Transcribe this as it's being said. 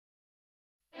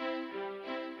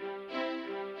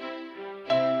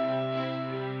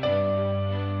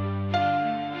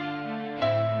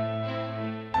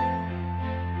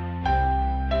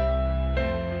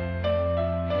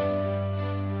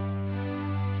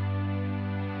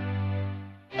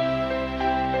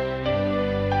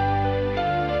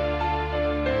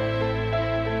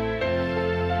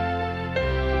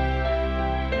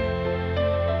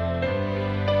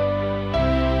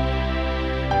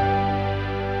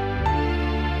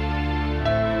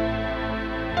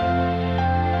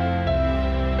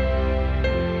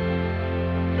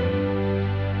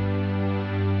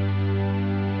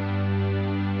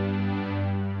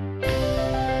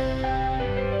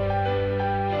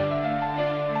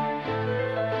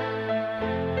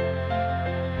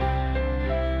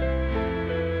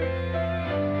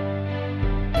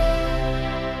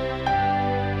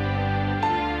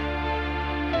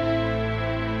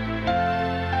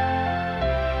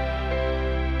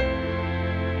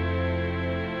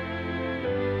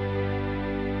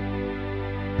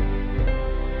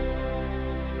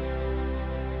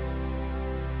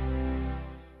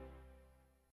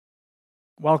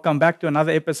Welcome back to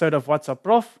another episode of What's Up,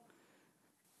 Prof.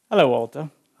 Hello,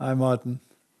 Walter. Hi, Martin.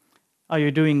 Are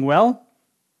you doing well?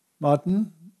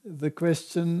 Martin, the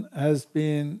question has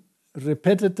been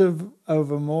repetitive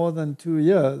over more than 2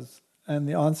 years, and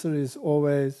the answer is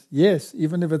always yes,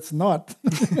 even if it's not.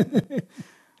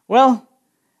 Well,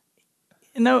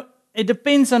 it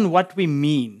depends on what we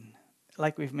mean,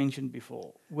 like we've mentioned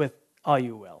before, with are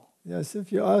you well? Yes,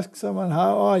 if you ask someone,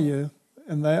 how are you?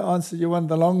 And they answer, you want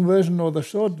the long version or the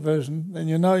short version, then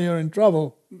you know you're in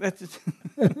trouble. That's it.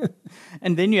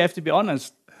 And then you have to be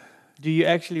honest. Do you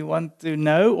actually want to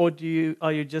know, or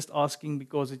are you just asking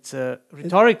because it's a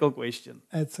rhetorical question?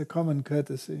 It's a common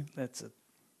courtesy. That's it.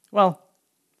 Well,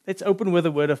 let's open with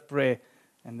a word of prayer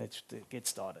and let's get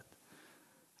started.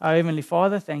 Our Heavenly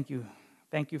Father, thank you.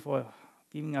 Thank you for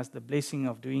giving us the blessing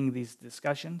of doing these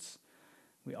discussions.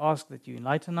 We ask that you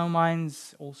enlighten our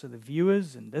minds, also the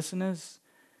viewers and listeners,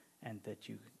 and that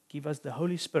you give us the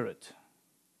Holy Spirit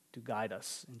to guide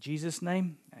us. In Jesus'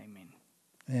 name, amen.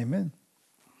 Amen.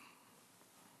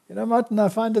 You know, Martin, I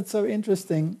find it so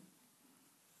interesting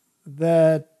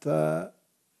that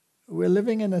we're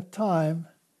living in a time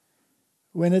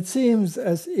when it seems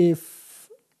as if,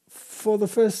 for the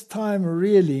first time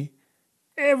really,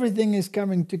 everything is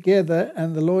coming together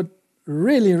and the Lord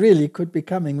really, really could be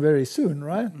coming very soon,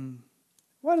 right?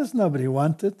 Why does nobody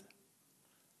want it?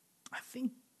 I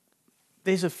think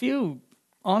there's a few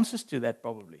answers to that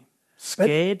probably.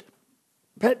 Scared.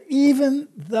 But even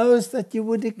those that you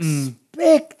would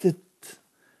expect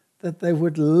that they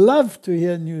would love to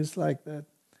hear news like that,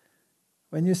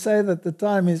 when you say that the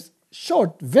time is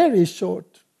short, very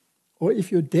short, or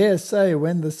if you dare say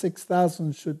when the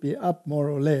 6,000 should be up more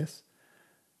or less,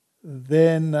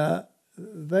 then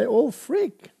they all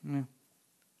freak. Yeah.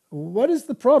 What is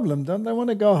the problem? Don't they want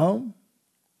to go home?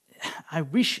 I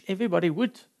wish everybody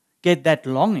would get that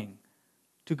longing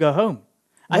to go home.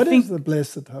 What is the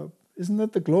blessed hope? Isn't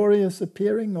it the glorious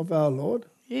appearing of our Lord?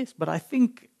 Yes, but I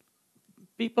think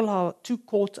people are too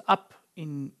caught up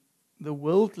in the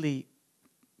worldly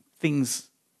things,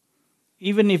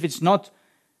 even if it's not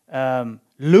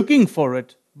looking for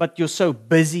it, but you're so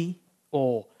busy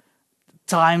or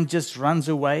time just runs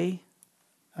away.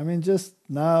 I mean, just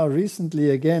now, recently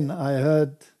again, I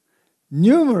heard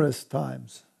numerous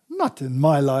times, not in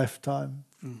my lifetime.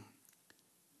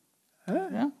 Huh?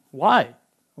 Yeah? Why?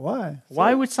 Why?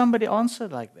 Why would somebody answer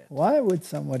like that? Why would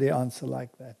somebody answer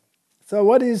like that? So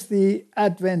what is the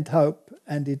Advent hope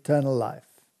and eternal life?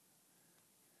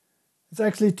 It's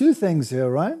actually two things here,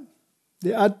 right?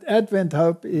 The Advent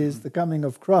hope is the coming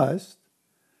of Christ,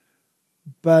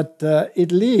 but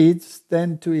it leads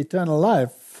then to eternal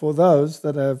life for those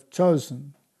that have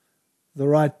chosen the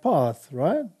right path,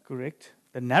 right? Correct.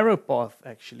 The narrow path,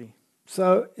 actually.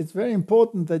 So it's very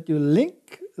important that you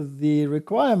link the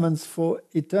requirements for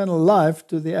eternal life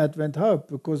to the Advent hope,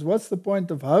 because what's the point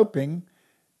of hoping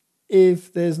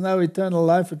if there's no eternal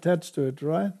life attached to it,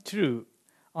 right? True.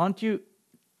 Aren't you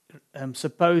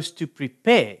supposed to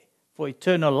prepare for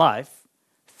eternal life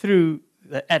through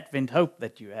the Advent hope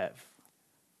that you have?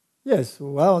 Yes,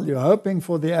 well, you're hoping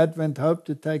for the Advent hope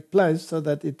to take place so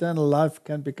that eternal life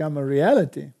can become a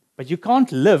reality. But you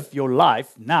can't live your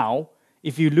life now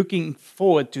if you're looking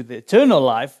forward to the eternal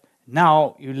life.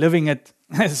 Now you're living it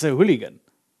as a hooligan.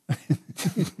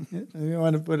 You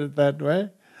want to put it that way?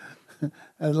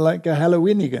 As like a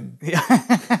Halloweenigan.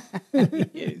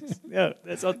 Yes. No,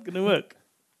 that's not going to work.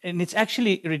 And it's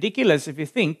actually ridiculous if you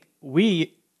think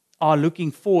we are looking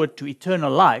forward to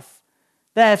eternal life.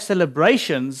 They have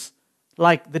celebrations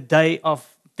like the day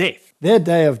of death. Their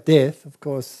day of death, of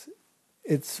course,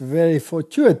 it's very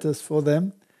fortuitous for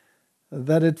them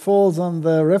that it falls on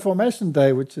the Reformation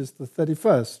Day, which is the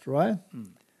 31st, right?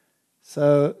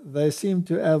 So they seem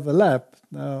to overlap.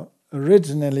 Now,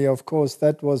 originally, of course,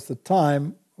 that was the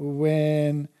time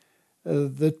when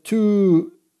the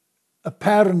two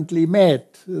apparently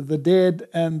met, the dead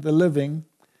and the living,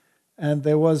 and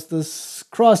there was this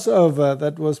crossover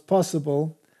that was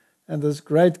possible and this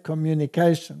great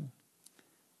communication.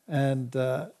 And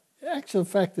in actual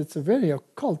fact, it's a very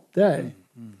occult day.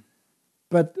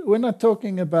 But we're not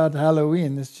talking about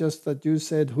Halloween. It's just that you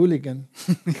said hooligan.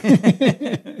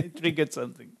 It triggered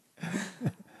something.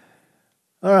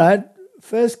 All right.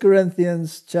 1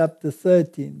 Corinthians chapter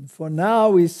 13. For now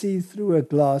we see through a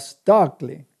glass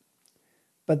darkly,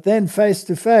 but then face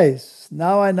to face.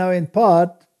 Now I know in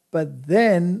part, but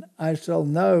then I shall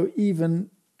know even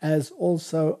as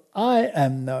also I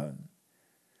am known.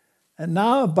 And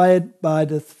now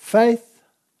abideth faith,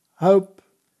 hope,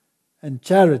 and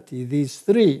charity, these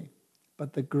three.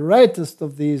 But the greatest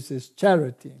of these is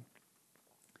charity.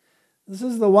 This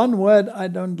is the one word I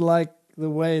don't like the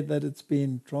way that it's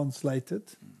been translated.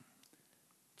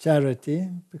 Charity,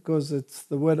 because it's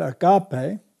the word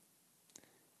agape,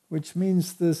 which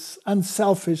means this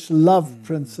unselfish love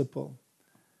principle.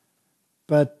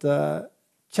 But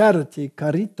charity,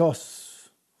 karitos,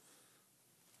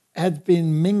 had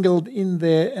been mingled in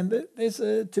there, and there's,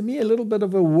 to me, a little bit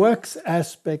of a works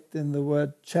aspect in the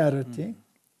word charity.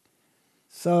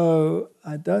 So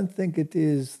I don't think it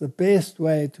is the best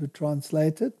way to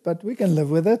translate it, but we can live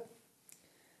with it.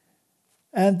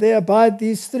 And there abide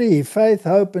these three, faith,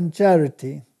 hope, and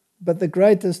charity. But the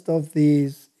greatest of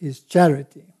these is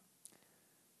charity.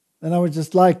 And I would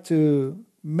just like to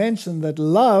mention that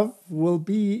love will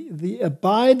be the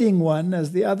abiding one,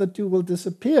 as the other two will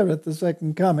disappear at the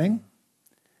second coming.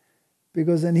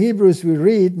 Because in Hebrews we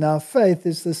read, now faith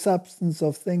is the substance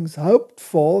of things hoped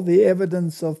for, the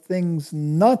evidence of things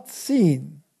not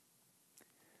seen.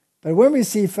 But when we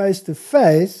see face to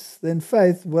face, then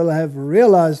faith will have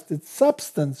realized its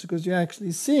substance, because you're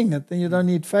actually seeing it. Then you don't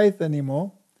need faith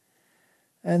anymore.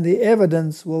 And the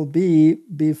evidence will be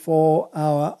before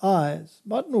our eyes.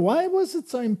 Martin, why was it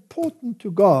so important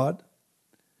to God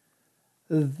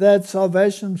that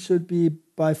salvation should be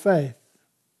by faith?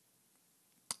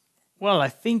 Well, I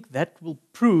think that will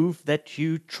prove that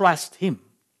you trust Him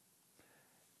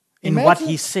in Imagine, what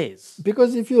He says.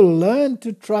 Because if you learn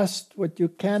to trust what you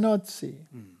cannot see,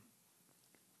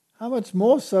 how much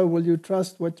more so will you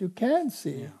trust what you can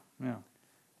see? Yeah.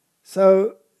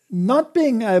 So, not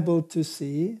being able to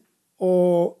see,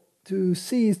 or to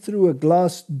see through a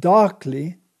glass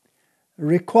darkly,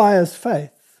 requires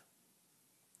faith.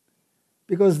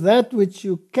 Because that which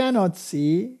you cannot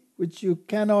see, which you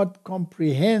cannot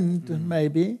comprehend,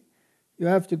 maybe, you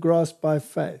have to grasp by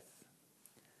faith.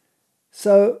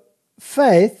 So,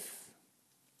 faith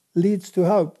leads to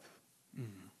hope.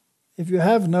 If you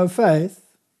have no faith,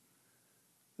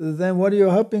 then what are you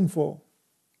hoping for?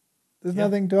 There's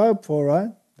nothing to hope for,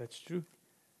 right? That's true.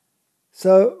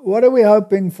 So, what are we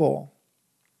hoping for?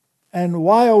 And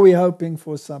why are we hoping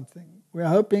for something? We're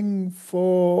hoping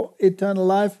for eternal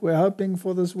life. We're hoping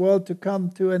for this world to come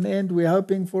to an end. We're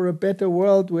hoping for a better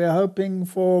world. We're hoping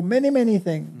for many, many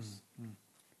things.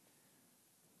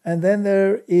 And then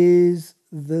there is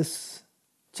this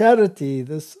charity,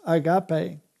 this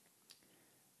agape,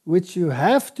 which you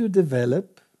have to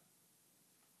develop,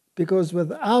 because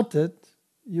without it,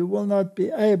 you will not be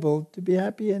able to be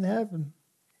happy in heaven.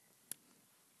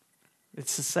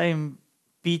 It's the same.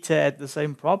 Peter had the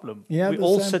same problem. Yeah, we the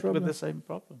all same sit problem. with the same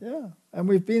problem. Yeah, and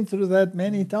we've been through that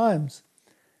many times.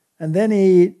 And then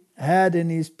he had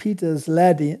in his Peter's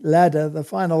ladder, the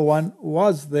final one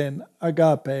was then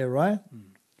agape, right?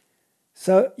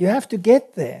 So you have to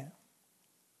get there.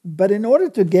 But in order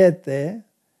to get there,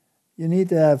 you need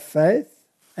to have faith,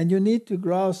 and you need to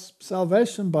grasp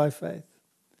salvation by faith.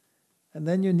 And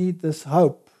then you need this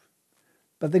hope.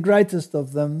 But the greatest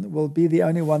of them will be the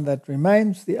only one that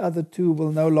remains. The other two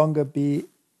will no longer be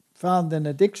found in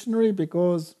a dictionary,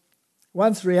 because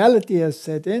once reality has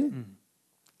set in,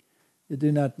 you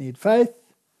do not need faith,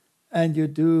 and you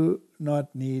do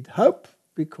not need hope,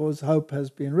 because hope has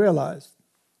been realized.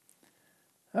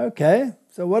 Okay,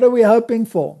 so what are we hoping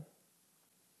for?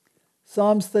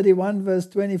 Psalms 31 verse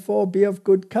 24, be of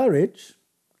good courage,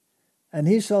 and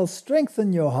he shall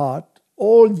strengthen your heart,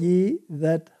 all ye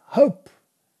that hope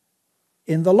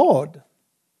in the Lord.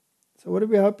 So what are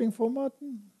we hoping for,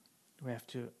 Martin? We're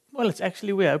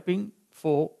hoping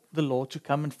for the Lord to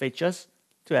come and fetch us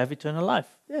to have eternal life.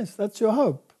 Yes, that's your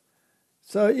hope.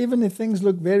 So even if things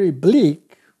look very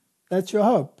bleak, that's your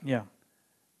hope. Yeah.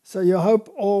 So your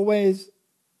hope always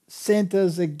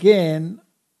centers again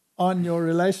on your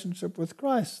relationship with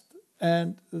Christ,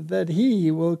 and that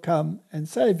He will come and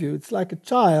save you. It's like a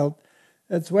child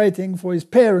that's waiting for his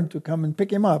parent to come and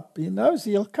pick him up. He knows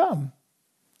He'll come.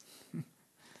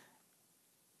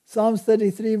 Psalms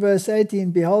 33 verse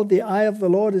 18, behold, the eye of the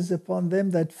Lord is upon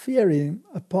them that fear Him,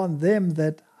 upon them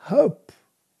that hope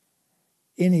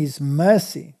in His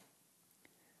mercy.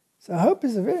 So hope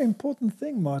is a very important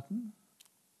thing, Martin.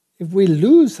 If we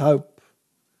lose hope,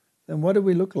 then what do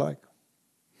we look like?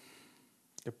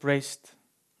 Depressed,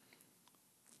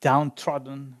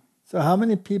 downtrodden. So how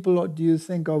many people do you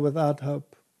think are without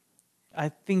hope? I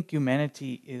think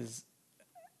humanity is,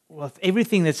 with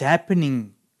everything that's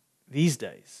happening these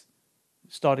days,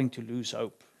 starting to lose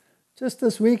hope. Just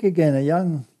this week again, a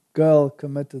young girl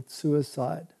committed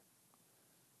suicide.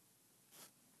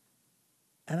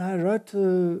 And I wrote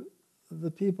to the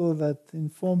people that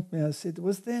informed me, I said,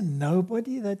 was there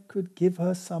nobody that could give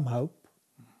her some hope?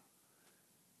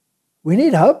 We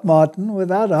need hope, Martin.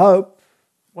 Without hope,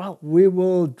 Well, we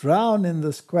will drown in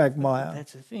this quagmire.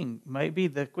 that's the thing. Maybe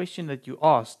the question that you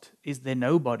asked, is there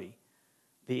nobody?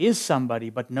 There is somebody,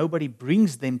 but nobody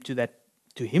brings them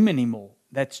to him anymore.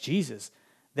 That's Jesus.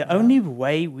 The only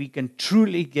way we can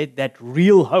truly get that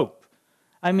real hope.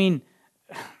 I mean,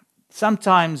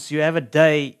 sometimes you have a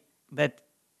day that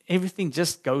everything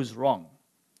just goes wrong.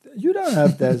 You don't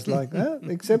have days like that,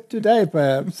 except today,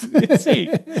 perhaps. You see?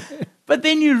 But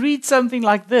then you read something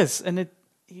like this, and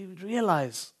you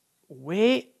realize,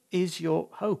 where is your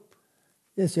hope?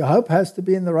 Yes, your hope has to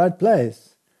be in the right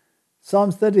place.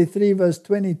 Psalms 33 verse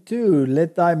 22,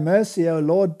 let thy mercy, O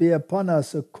Lord, be upon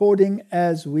us according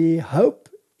as we hope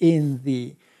in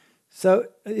thee. So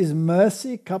is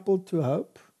mercy coupled to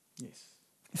hope? Yes.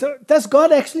 So does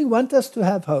God actually want us to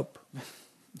have hope?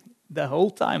 The whole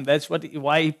time. That's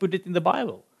why he put it in the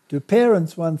Bible. Do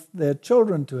parents want their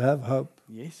children to have hope?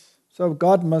 Yes. So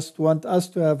God must want us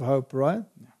to have hope, right?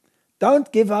 Yeah.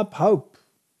 Don't give up hope.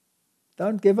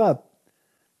 Don't give up.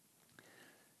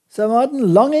 So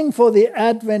Martin, longing for the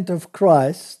advent of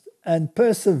Christ and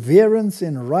perseverance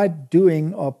in right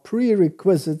doing are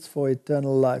prerequisites for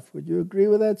eternal life. Would you agree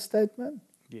with that statement?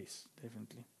 Yes,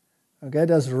 definitely. Okay,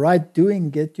 does right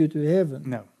doing get you to heaven?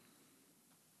 No.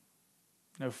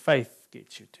 No, faith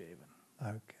gets you to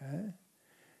heaven. Okay.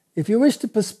 If you wish to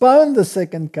postpone the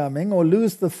second coming or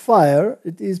lose the fire,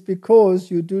 it is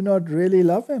because you do not really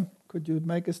love him. Could you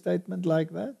make a statement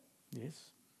like that? Yes.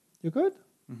 You could?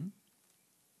 Mm-hmm.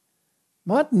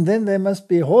 Martin, then there must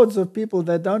be hordes of people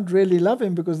that don't really love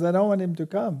him because they don't want him to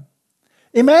come.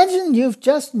 Imagine you've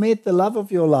just met the love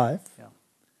of your life,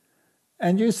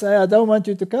 and you say, I don't want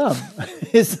you to come.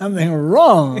 Is something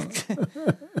wrong?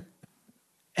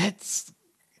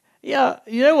 You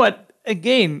know what?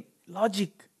 Again,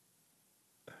 logic.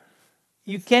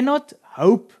 You cannot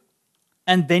hope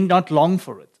and then not long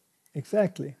for it.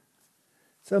 Exactly.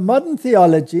 So modern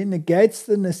theology negates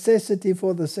the necessity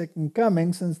for the second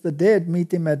coming, since the dead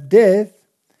meet him at death,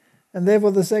 and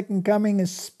therefore the second coming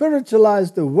is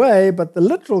spiritualized away, but the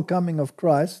literal coming of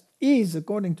Christ is,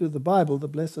 according to the Bible, the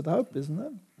blessed hope, isn't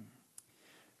it?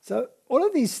 So all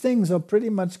of these things are pretty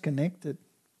much connected.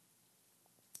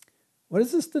 What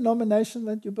is this denomination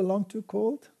that you belong to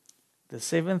called? The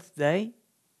Seventh-day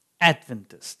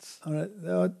Adventists. All right,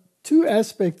 there are two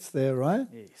aspects there, right?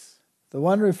 Yes. The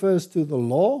one refers to the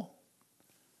law,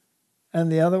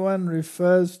 and the other one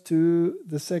refers to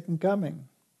the second coming.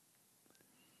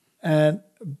 And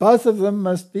both of them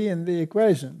must be in the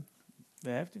equation.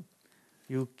 They have to.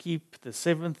 You keep the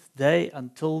seventh day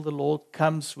until the Lord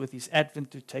comes with his advent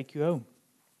to take you home.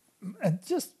 And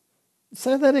just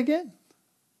say that again.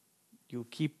 You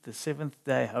keep the seventh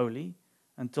day holy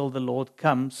until the Lord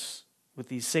comes with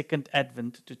his second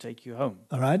advent to take you home.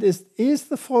 All right. Is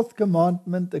the fourth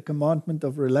commandment a commandment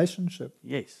of relationship?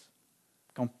 Yes,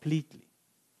 completely.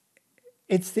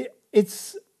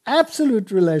 It's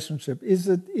absolute relationship. Is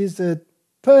it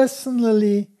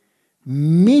personally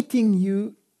meeting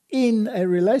you in a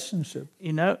relationship?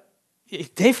 You know,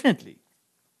 definitely.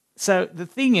 So the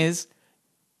thing is,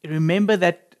 remember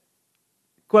that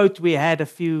quote we had a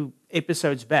few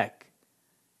episodes back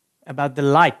about the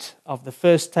light of the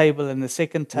first table and the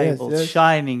second table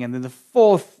shining, and then the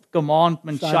fourth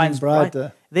commandment shines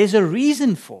brighter. There's a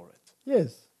reason for it.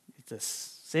 Yes. The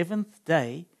seventh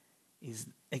day is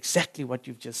exactly what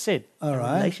you've just said, a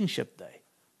relationship day.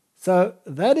 So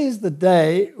that is the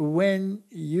day when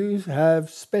you have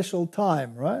special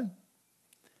time, right?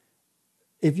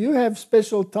 If you have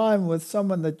special time with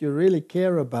someone that you really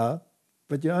care about,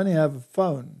 but you only have a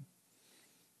phone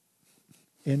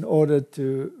in order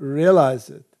to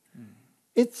realize it,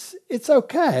 it's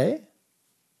okay,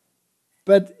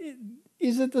 but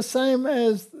is it the same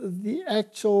as the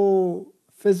actual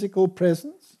physical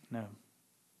presence? No.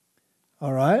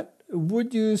 All right.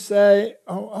 Would you say,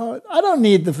 oh, I don't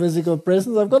need the physical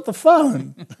presence, I've got the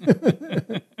phone?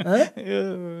 Huh?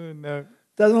 No.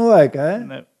 Doesn't work, eh?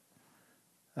 No.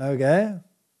 Okay.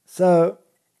 So,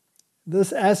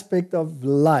 this aspect of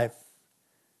life,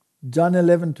 John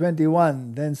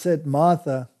 11:21, then said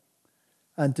Martha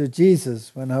unto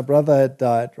Jesus when her brother had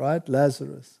died, right?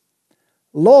 Lazarus.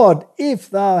 Lord, if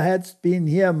thou hadst been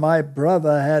here, my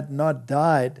brother had not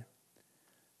died.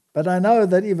 But I know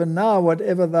that even now,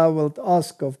 whatever thou wilt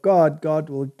ask of God, God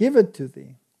will give it to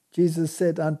thee. Jesus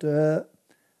said unto her,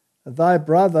 thy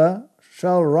brother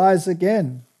shall rise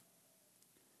again.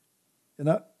 You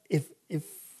know, if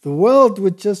the world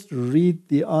would just read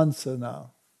the answer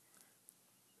now,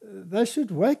 they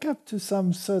should wake up to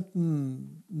some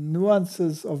certain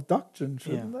nuances of doctrine,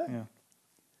 shouldn't they? Yeah.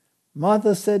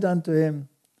 Martha said unto him,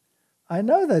 I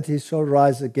know that he shall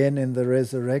rise again in the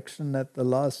resurrection at the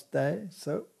last day.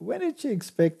 So when did she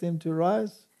expect him to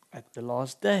rise? At the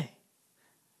last day.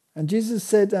 And Jesus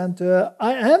said unto her,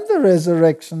 I am the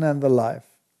resurrection and the life.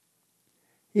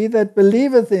 He that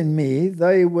believeth in me,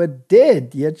 though he were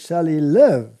dead, yet shall he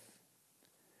live.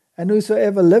 And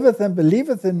whosoever liveth and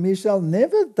believeth in me shall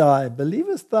never die.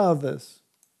 Believest thou this?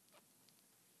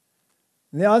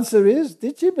 And the answer is,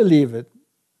 did she believe it?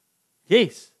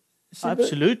 Yes, She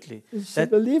absolutely. She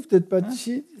believed it, but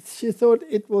she thought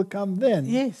it will come then.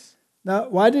 Yes. Now,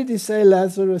 why did he say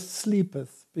Lazarus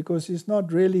sleepeth? Because he's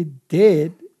not really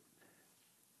dead.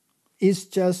 He's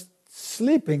just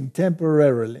sleeping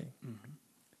temporarily. Mm-hmm.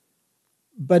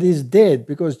 But he's dead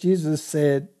because Jesus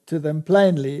said to them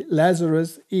plainly,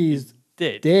 Lazarus is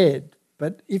dead.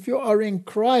 But if you are in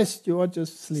Christ, you are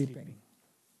just sleeping.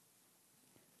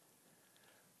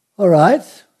 All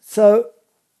right, so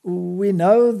we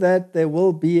know that there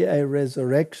will be a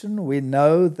resurrection. We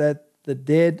know that the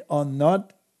dead are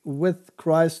not with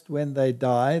Christ when they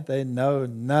die. They know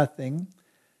nothing.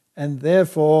 And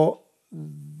therefore,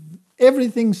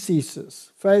 everything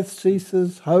ceases. Faith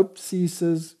ceases, hope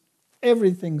ceases,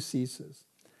 everything ceases.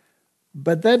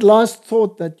 But that last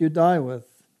thought that you die with,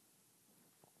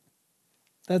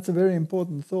 that's a very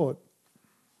important thought.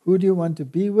 Who do you want to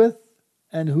be with?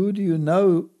 And who do you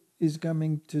know is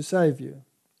coming to save you?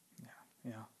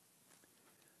 Yeah.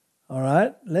 All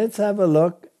right, let's have a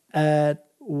look at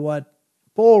what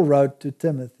Paul wrote to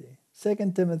Timothy.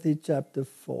 2 Timothy chapter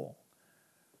 4.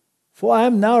 For I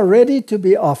am now ready to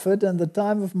be offered, and the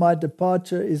time of my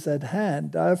departure is at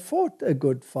hand. I have fought a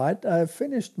good fight. I have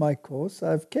finished my course.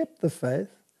 I have kept the faith.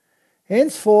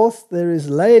 Henceforth there is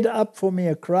laid up for me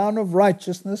a crown of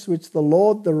righteousness, which the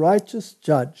Lord, the righteous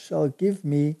judge, shall give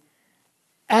me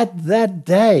at that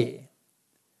day.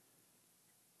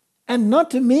 And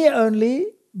not to me only,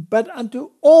 but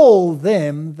unto all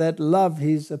them that love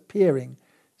his appearing.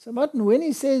 So Martin, when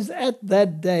he says at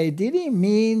that day, did he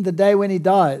mean the day when he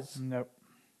dies?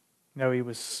 No, he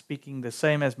was speaking the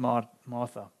same as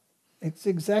Martha. It's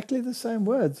exactly the same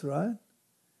words, right?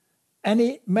 And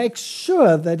he makes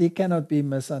sure that he cannot be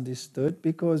misunderstood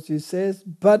because he says,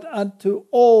 but unto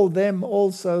all them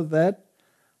also that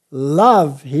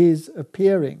love his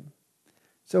appearing.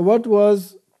 So what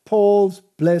was Paul's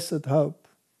blessed hope?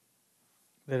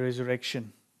 The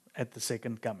resurrection at the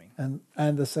second coming.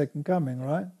 And the second coming,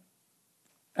 right?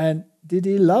 And did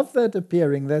he love that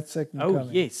appearing, that second coming? Oh,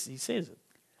 yes, he says it.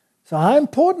 So how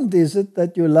important is it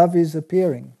that you love his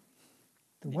appearing?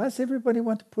 Why does everybody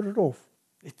want to put it off?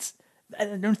 I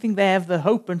don't think they have the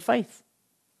hope and faith.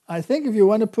 I think if you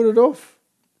want to put it off,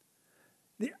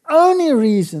 the only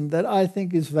reason that I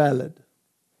think is valid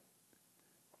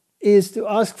is to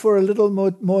ask for a little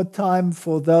more time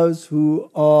for those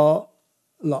who are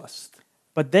lost.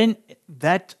 But then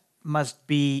that must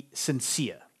be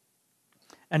sincere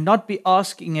and not be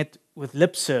asking it with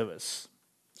lip service.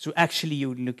 So actually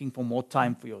you're looking for more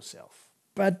time for yourself.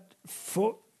 But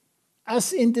for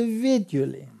us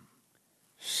individually,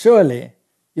 surely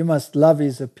you must love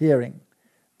his appearing,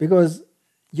 because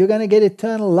you're going to get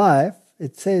eternal life,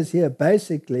 it says here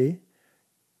basically,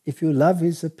 if you love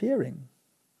his appearing.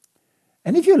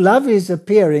 And if you love his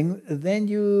appearing, then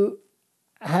you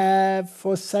have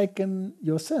forsaken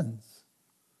your sins.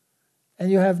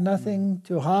 And you have nothing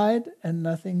to hide and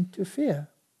nothing to fear,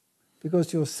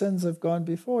 because your sins have gone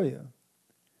before you.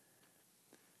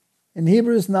 In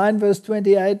Hebrews 9 verse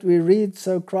 28 we read,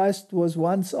 so Christ was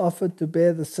once offered to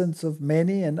bear the sins of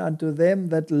many, and unto them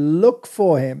that look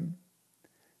for him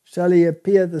shall he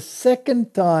appear the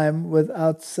second time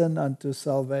without sin unto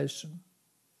salvation.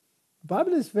 The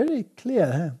Bible is very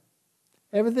clear. Huh?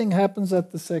 Everything happens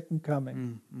at the second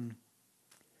coming.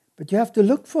 But you have to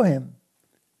look for him.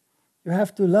 You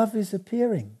have to love his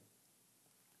appearing.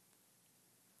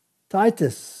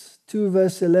 Titus 2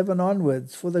 verse 11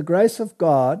 onwards, for the grace of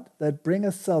God that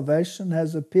bringeth salvation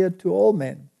has appeared to all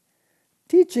men,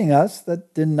 teaching us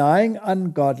that denying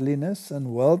ungodliness and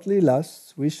worldly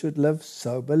lusts, we should live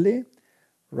soberly,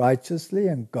 righteously,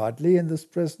 and godly in this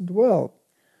present world,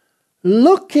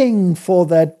 looking for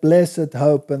that blessed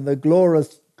hope and the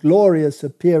glorious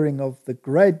appearing of the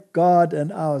great God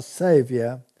and our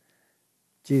Savior,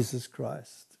 Jesus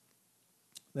Christ.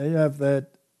 There you have that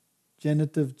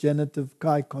genitive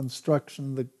chi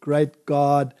construction. The great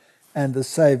God and the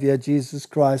Savior, Jesus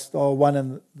Christ, are one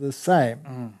and the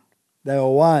same. They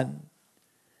are one.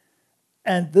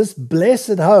 And this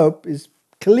blessed hope is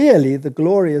clearly the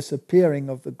glorious appearing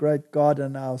of the great God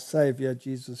and our Savior,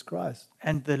 Jesus Christ.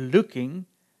 And the looking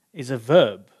is a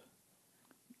verb.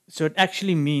 So it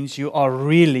actually means you are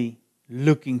really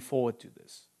looking forward to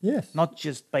this. Yes. not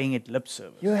just paying it lip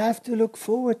service. You have to look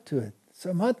forward to it.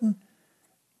 So Martin,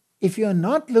 if you're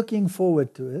not looking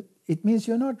forward to it, it means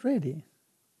you're not ready.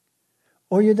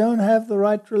 Or you don't have the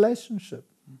right relationship.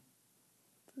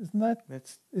 Isn't that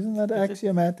That's it.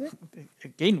 axiomatic?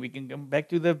 Again, we can come back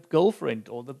to the girlfriend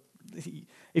or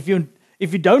if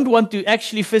you don't want to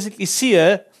actually physically see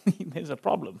her, there's a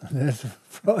problem. There's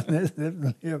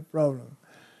definitely a problem.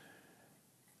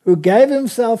 Who gave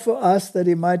himself for us that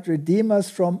he might redeem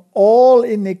us from all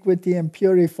iniquity and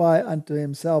purify unto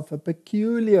himself a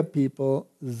peculiar people,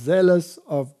 zealous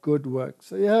of good works.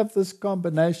 So you have this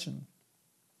combination.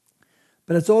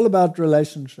 But it's all about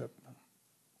relationship.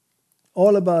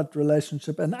 All about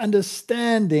relationship and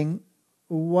understanding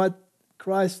what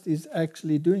Christ is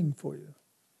actually doing for you.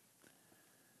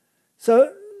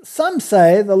 So some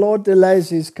say the Lord delays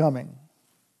his coming.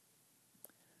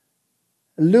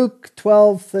 Luke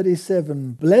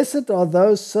 12:37, blessed are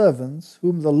those servants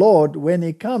whom the Lord, when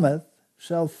he cometh,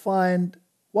 shall find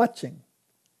watching.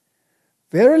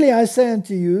 Verily I say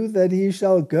unto you that he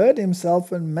shall gird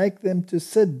himself and make them to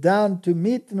sit down to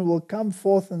meat and will come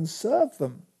forth and serve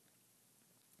them.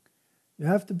 You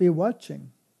have to be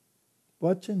watching.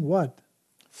 Watching what?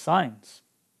 Signs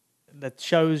that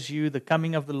shows you the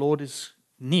coming of the Lord is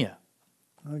near,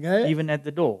 Okay? even at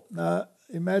the door. Now,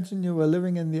 imagine you were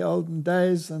living in the olden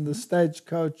days and the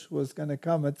stagecoach was going to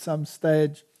come at some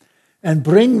stage and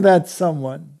bring that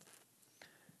someone.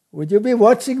 Would you be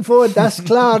watching for a dust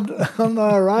cloud on the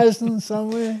horizon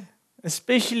somewhere?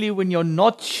 Especially when you're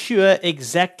not sure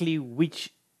exactly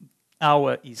which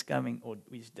hour is coming or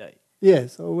which day.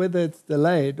 Yes, or whether it's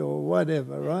delayed or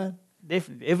whatever, right?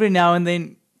 Definitely. Every now and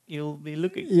then you'll be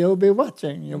looking. You'll be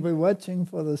watching. You'll be watching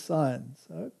for the signs.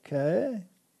 Okay.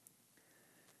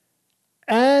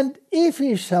 And if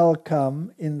he shall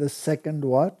come in the second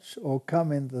watch or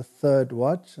come in the third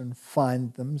watch and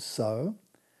find them so,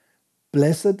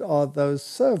 blessed are those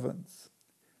servants.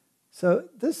 So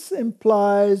this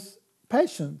implies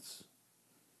patience.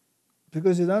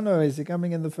 Because you don't know, is he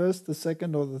coming in the first, the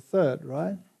second, or the third,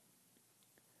 right?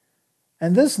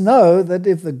 And this know that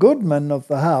if the goodman of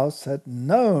the house had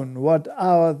known what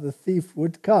hour the thief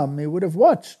would come, he would have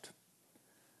watched,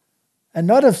 and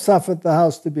not have suffered the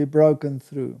house to be broken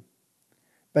through.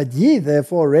 But ye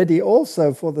therefore ready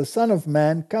also, for the Son of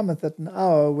Man cometh at an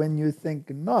hour when you think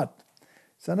not.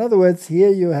 So in other words, here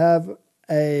you have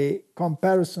a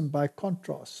comparison by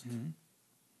contrast. Mm-hmm.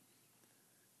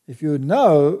 If you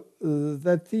know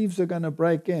that thieves are going to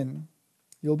break in,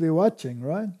 you'll be watching,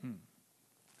 right? Mm.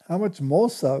 How much more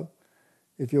so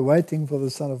if you're waiting for the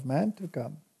Son of Man to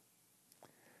come?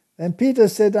 Then Peter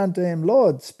said unto him,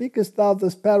 Lord, speakest thou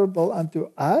this parable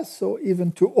unto us, or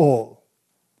even to all?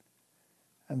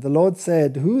 And the Lord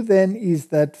said, Who then is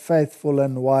that faithful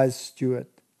and wise steward,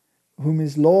 whom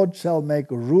his Lord shall make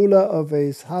ruler over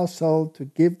his household, to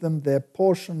give them their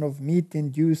portion of meat in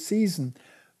due season?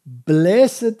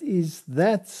 Blessed is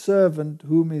that servant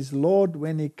whom his Lord,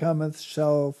 when he cometh,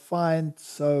 shall find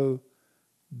so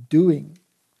doing.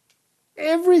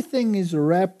 Everything is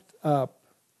wrapped up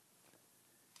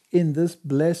in this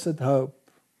blessed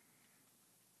hope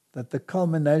that the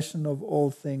culmination of all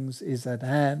things is at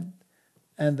hand,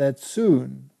 and that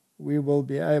soon we will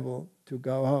be able to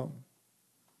go home.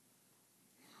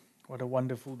 What a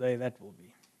wonderful day that will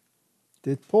be.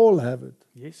 Did Paul have it?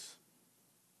 Yes.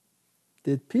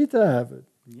 Did Peter have it?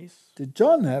 Yes. Did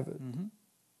John have it? Mm-hmm.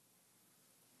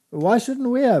 Why shouldn't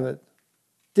we have it?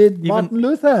 Did Martin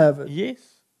Luther have it? Yes.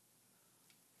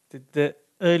 Did the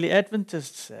early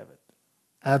Adventists have it?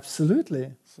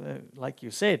 Absolutely. So, like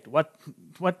you said,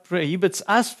 what prohibits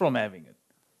us from having it?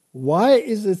 Why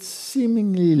is it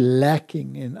seemingly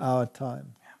lacking in our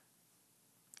time? Yeah.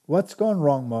 What's gone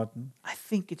wrong, Martin? I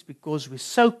think it's because we're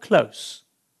so close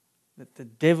that the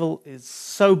devil is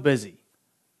so busy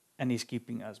and he's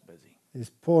keeping us busy. He's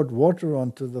poured water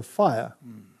onto the fire.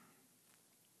 Mm.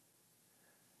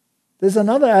 There's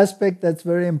another aspect that's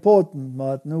very important,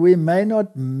 Martin. We may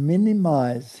not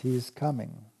minimize his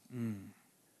coming. Mm.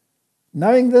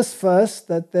 Knowing this first,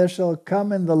 that there shall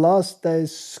come in the last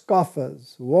days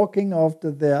scoffers, walking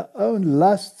after their own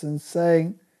lusts and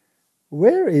saying,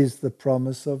 where is the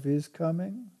promise of his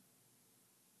coming?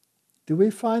 Do we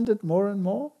find it more and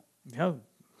more? No.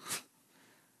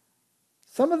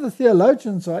 Some of the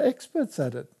theologians are experts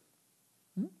at it.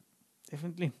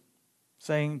 Definitely.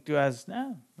 Saying to us,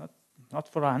 no, not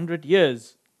for 100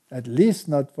 years. At least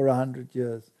not for 100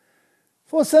 years.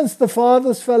 For since the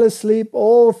fathers fell asleep,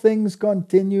 all things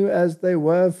continue as they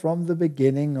were from the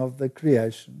beginning of the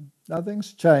creation.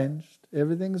 Nothing's changed.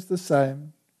 Everything's the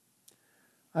same.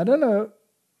 I don't know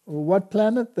what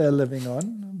planet they're living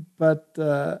on, but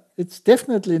it's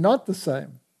definitely not the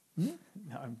same.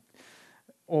 I'm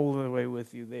all the way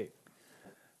with you there.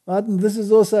 Martin, this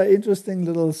is also an interesting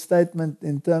little statement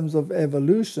in terms of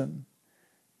evolution,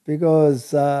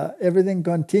 because everything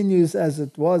continues as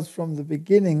it was from the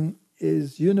beginning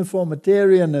is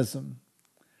uniformitarianism.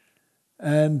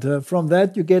 And from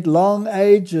that you get long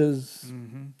ages.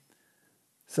 Mm-hmm.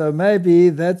 So maybe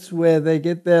that's where they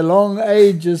get their long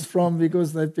ages from,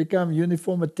 because they've become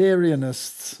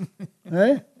uniformitarianists.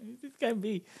 Eh? It can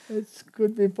be. It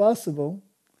could be possible.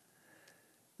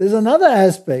 There's another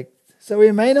aspect. So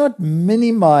we may not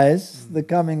minimize the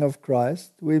coming of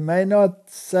Christ. We may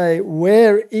not say,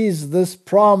 where is this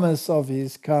promise of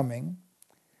his coming?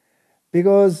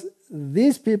 Because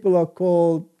these people are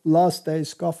called last day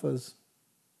scoffers.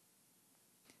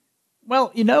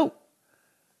 Well,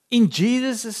 in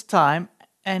Jesus' time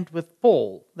and with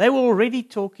Paul, they were already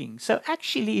talking. So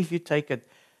actually, if you take it,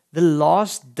 the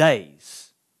last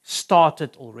days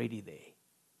started already there.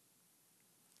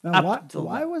 Now,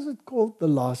 why was it called the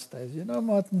last days?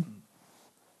 Martin,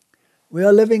 we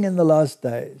are living in the last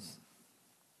days.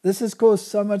 This has caused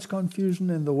so much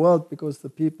confusion in the world because the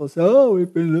people say, oh,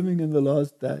 we've been living in the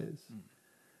last days.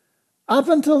 Up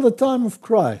until the time of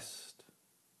Christ,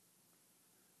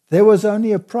 there was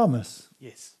only a promise.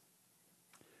 Yes.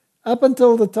 Up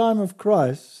until the time of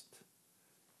Christ,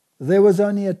 there was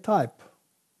only a type.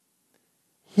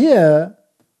 Here,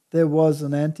 there was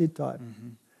an antitype. Mm-hmm.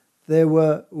 There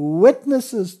were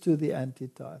witnesses to the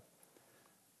antitype.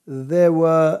 There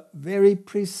were very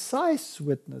precise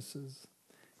witnesses.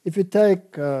 If you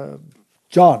take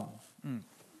John,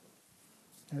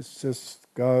 let's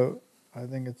just go, I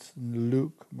think it's in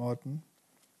Luke, Martin.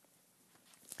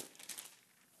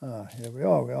 Here we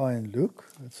are in Luke.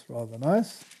 That's rather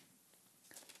nice.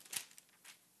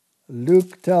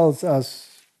 Luke tells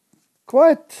us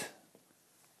quite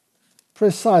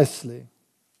precisely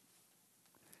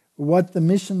what the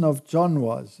mission of John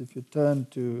was. If you turn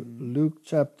to Luke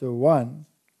chapter 1,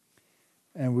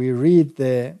 and we read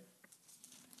there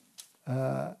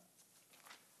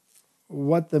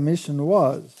what the mission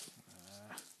was.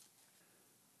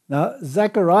 Now,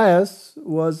 Zacharias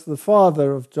was the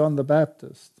father of John the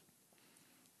Baptist,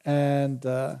 and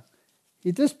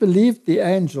he disbelieved the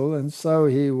angel, and so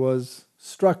he was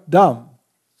struck dumb.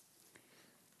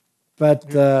 But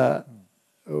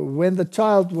when the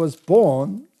child was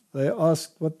born, they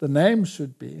asked what the name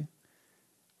should be,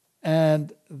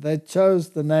 and they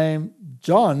chose the name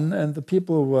John, and the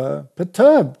people were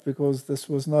perturbed because this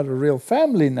was not a real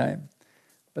family name.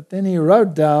 But then he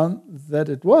wrote down that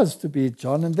it was to be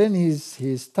John, and then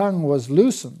his tongue was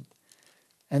loosened.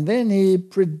 And then he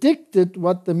predicted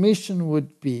what the mission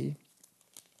would be.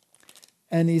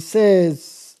 And he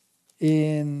says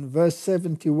in verse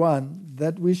 71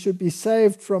 that we should be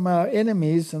saved from our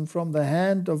enemies and from the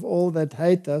hand of all that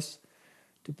hate us,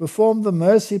 to perform the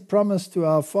mercy promised to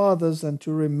our fathers and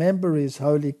to remember his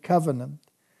holy covenant,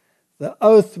 the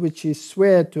oath which he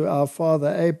sware to our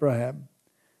father Abraham,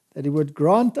 that he would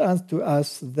grant unto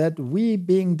us that we,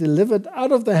 being delivered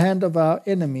out of the hand of our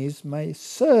enemies, may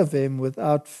serve him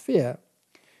without fear,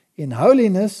 in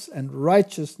holiness and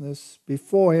righteousness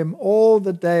before him all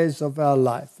the days of our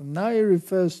life. And now he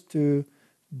refers to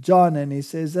John, and he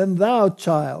says, and thou,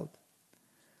 child,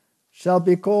 shall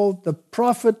be called the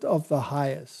prophet of the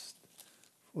highest,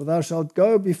 for thou shalt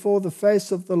go before the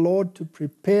face of the Lord to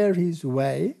prepare his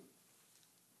way,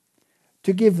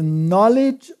 to give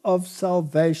knowledge of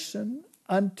salvation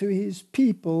unto his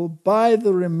people by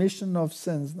the remission of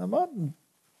sins. Now, Martin,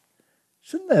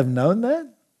 shouldn't they have known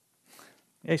that?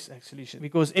 Yes, actually,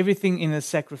 because everything in the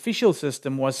sacrificial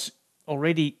system was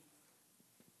already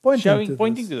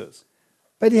pointing to this.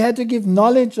 But he had to give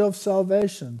knowledge of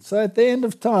salvation. So at the end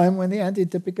of time, when the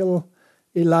antitypical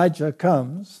Elijah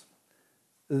comes,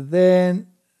 then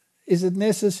is it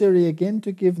necessary again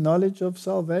to give knowledge of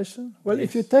salvation? Well, yes.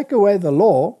 If you take away the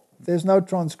law, there's no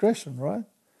transgression, right?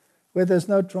 Where there's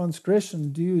no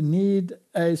transgression, do you need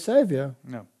a savior?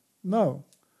 No.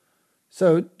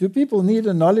 So do people need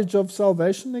a knowledge of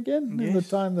salvation again in the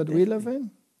time that we live in?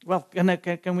 Well,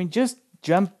 can we just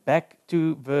jump back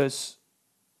to verse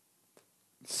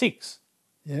 6?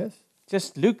 Yes.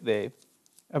 Just look there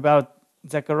about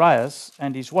Zacharias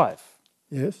and his wife.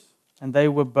 Yes. And they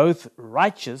were both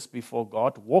righteous before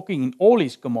God, walking in all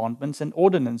his commandments and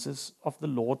ordinances of the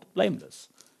Lord blameless.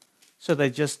 So they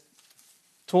just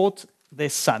taught their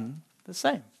son the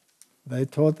same. They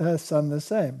taught their son the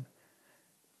same.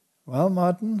 Well,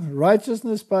 Martin,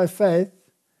 righteousness by faith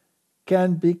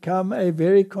can become a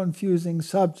very confusing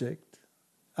subject.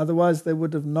 Otherwise, there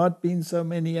would have not been so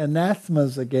many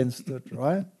anathemas against it,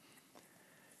 right?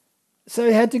 So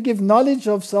he had to give knowledge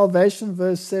of salvation,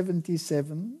 verse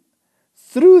 77,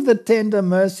 through the tender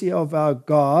mercy of our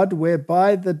God,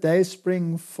 whereby the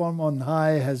dayspring from on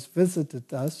high has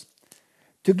visited us,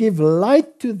 to give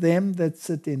light to them that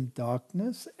sit in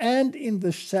darkness and in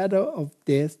the shadow of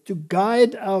death, to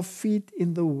guide our feet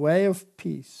in the way of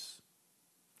peace.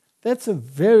 That's a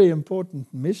very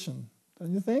important mission,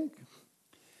 don't you think?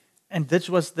 And this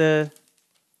was the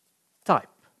type.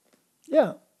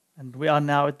 Yeah. And we are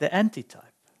now at the antitype.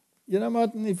 You know,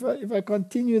 Martin, if I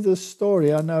continue this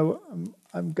story, I know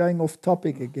I'm going off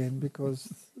topic again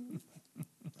because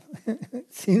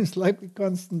it seems like we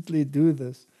constantly do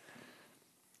this.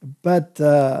 But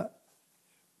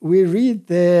we read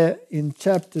there in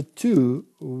chapter 2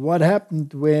 what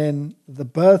happened when the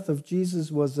birth of Jesus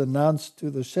was announced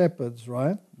to the shepherds,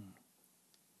 right?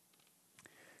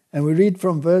 And we read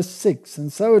from verse 6,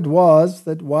 and so it was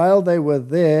that while they were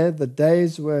there, the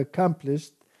days were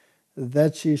accomplished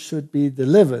that she should be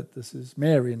delivered. This is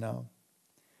Mary now.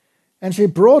 And she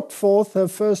brought forth her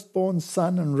firstborn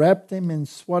son and wrapped him in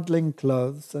swaddling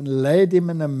clothes and laid him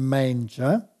in a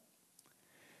manger,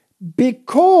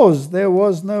 because there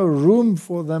was no room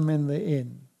for them in the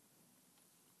inn.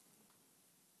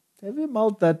 Have you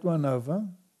mulled that one over?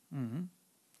 Mm-hmm.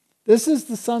 This is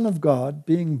the Son of God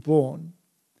being born,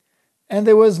 and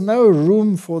there was no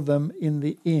room for them in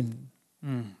the inn.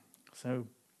 So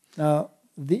now,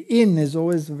 the inn is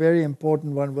always a very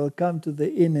important one. We'll come to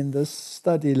the inn in this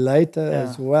study later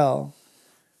as well,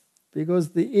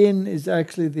 because the inn is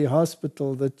actually the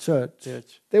hospital, the church.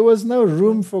 There was no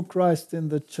room for Christ in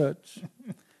the church.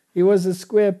 He was a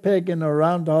square peg in a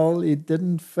round hole. He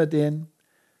didn't fit in,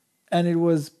 and it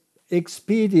was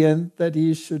expedient that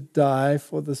he should die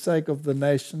for the sake of the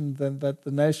nation than that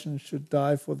the nation should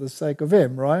die for the sake of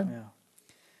him, right? Yeah.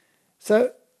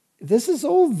 So this is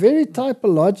all very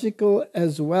typological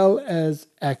as well as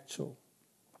actual.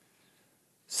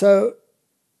 So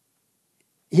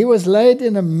he was laid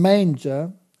in a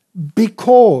manger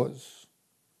because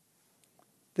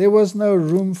there was no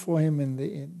room for him in the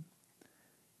inn.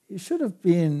 He should have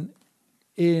been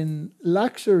in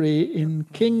luxury, in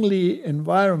kingly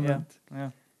environment.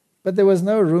 But there was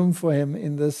no room for him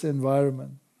in this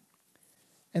environment.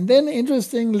 And then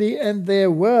interestingly, and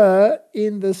there were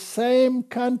in the same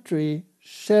country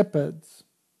shepherds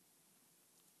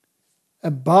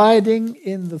abiding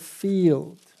in the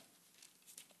field,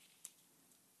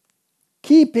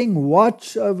 keeping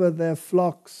watch over their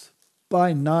flocks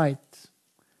by night.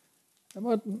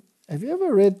 Have you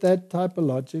ever read that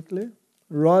typologically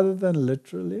rather than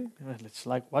literally? Well, it's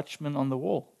like watchmen on the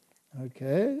wall.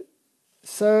 Okay.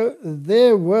 So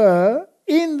there were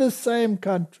in the same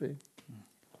country.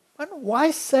 But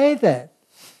why say that?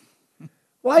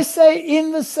 Why say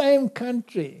in the same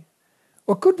country?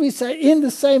 Or could we say in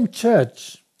the same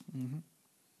church? Mm-hmm.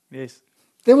 Yes.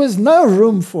 There was no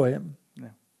room for him.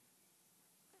 No.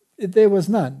 There was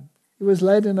none. He was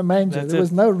laid in a manger. There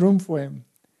was no room for him.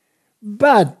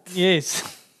 But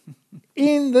yes,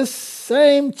 in the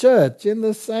same church, in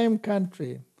the same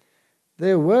country,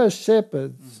 there were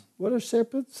shepherds. What are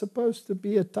shepherds supposed to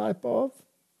be a type of?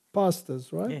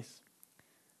 Pastors, right? Yes.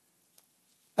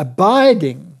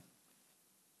 Abiding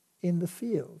in the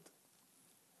field.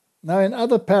 Now, in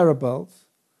other parables,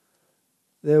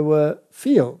 there were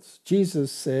fields.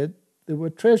 Jesus said there were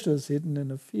treasures hidden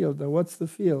in a field. Now, what's the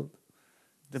field?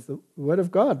 The Word of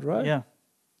God, right? Yeah.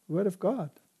 Word of God.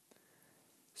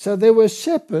 So there were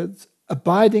shepherds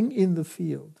abiding in the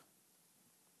field.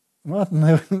 Martin,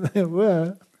 there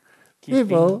were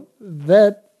people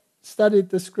that studied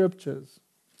the scriptures.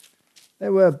 They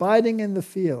were abiding in the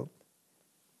field.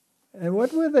 And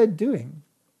what were they doing?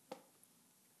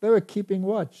 They were keeping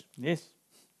watch. Yes,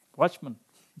 watchmen.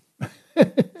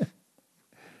 Isn't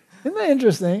that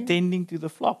interesting? Tending to the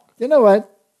flock. You know what?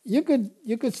 You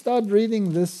could start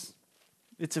reading this.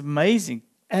 It's amazing.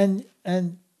 And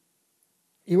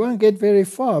you won't get very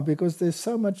far because there's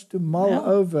so much to mull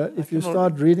over if you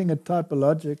start reading it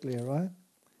typologically, right?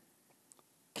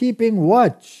 Keeping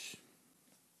watch.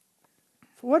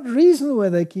 For what reason were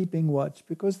they keeping watch?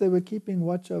 Because they were keeping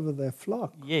watch over their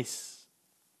flock. Yes.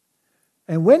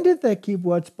 And when did they keep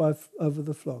watch over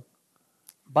the flock?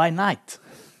 By night.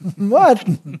 What?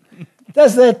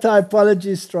 Does that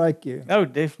typology strike you? Oh,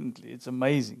 definitely. It's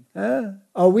amazing.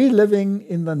 Are we living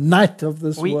in the night of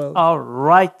this world? We are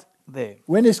right there.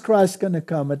 When is Christ going to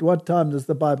come? At what time does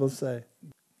the Bible say?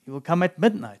 He will come at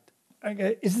midnight.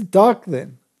 Okay, is it dark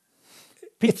then?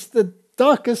 It's the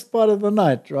darkest part of the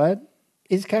night, right?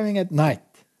 He's coming at night.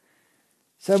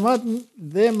 So Martin,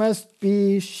 there must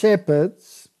be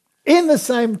shepherds in the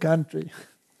same country.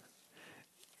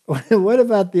 What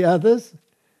about the others?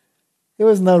 There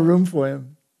was no room for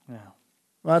him. Yeah.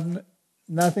 Martin,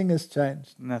 nothing has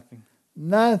changed. Nothing.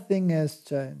 Nothing has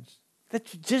changed. That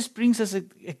just brings us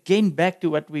again back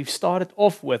to what we've started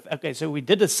off with. Okay, so we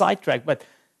did a sidetrack, but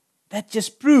that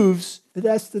just proves It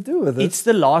has to do with it. it's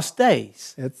the last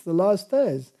days. It's the last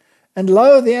days. And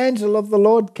lo, the angel of the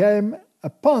Lord came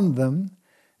upon them,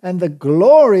 and the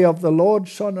glory of the Lord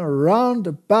shone around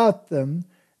about them,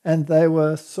 and they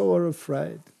were sore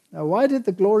afraid. Now, why did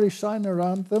the glory shine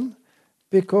around them?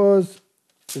 Because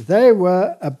they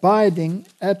were abiding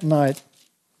at night,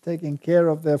 taking care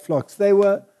of their flocks. They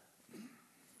were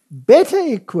better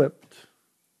equipped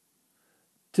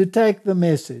to take the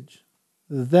message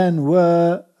than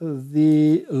were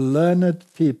the learned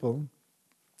people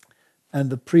and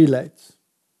the prelates,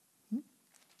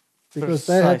 because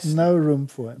they had Precisely. no room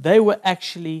for him. They were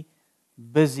actually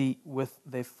busy with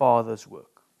their father's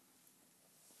work.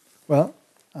 Well,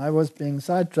 I was being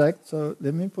sidetracked, so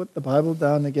let me put the Bible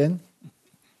down again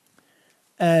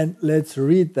and let's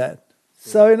read that.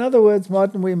 So, in other words,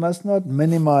 Martin, we must not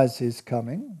minimize his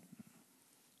coming,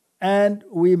 and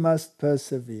we must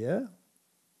persevere.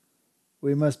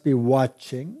 We must be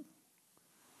watching,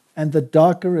 and the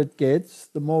darker it gets,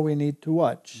 the more we need to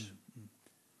watch.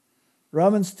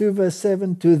 Romans 2 verse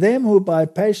 7, to them who by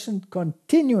patient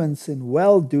continuance in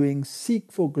well-doing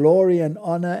seek for glory and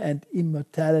honor and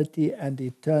immortality and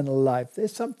eternal life.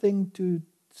 There's something to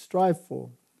strive for.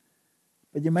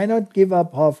 But you may not give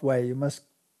up halfway. You must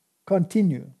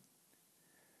continue.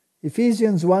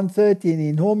 Ephesians 1:13,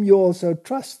 in whom you also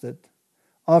trusted,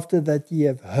 after that ye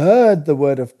have heard the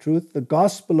word of truth, the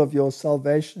gospel of your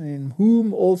salvation, in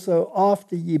whom also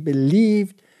after ye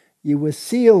believed, ye were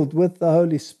sealed with the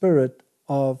Holy Spirit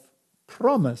of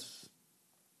promise.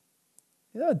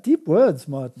 Yeah, deep words,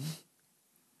 Martin.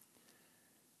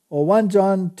 Or 1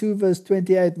 John 2 verse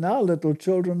 28, now little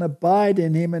children, abide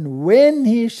in him, and when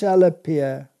he shall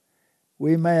appear,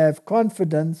 we may have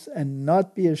confidence and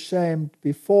not be ashamed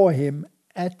before him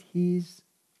at his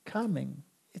coming.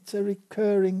 It's a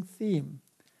recurring theme.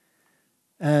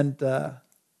 And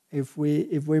if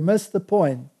we miss the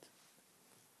point,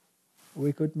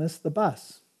 we could miss the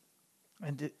bus.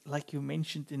 And like you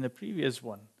mentioned in the previous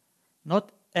one,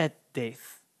 not at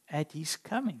death, at his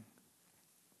coming.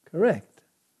 Correct.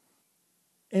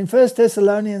 In 1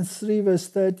 Thessalonians 3 verse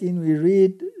 13 we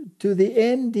read, to the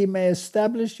end he may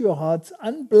establish your hearts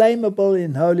unblameable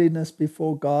in holiness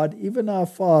before God, even our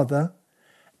Father,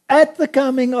 at the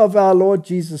coming of our Lord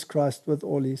Jesus Christ with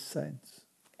all his saints.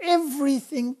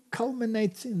 Everything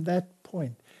culminates in that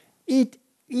point. It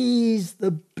is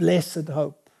the blessed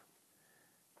hope.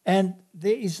 And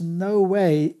there is no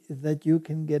way that you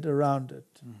can get around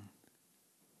it.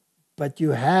 But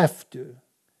you have to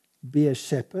be a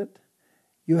shepherd.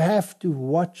 You have to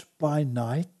watch by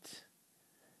night.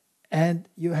 And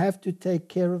you have to take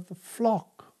care of the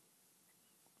flock.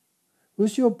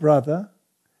 Who's your brother?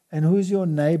 And who's your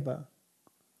neighbor?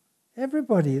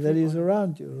 Everybody that is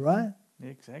around you, right?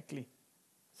 Exactly.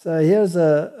 So here's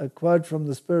a quote from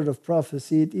the Spirit of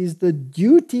Prophecy. It is the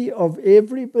duty of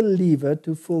every believer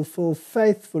to fulfill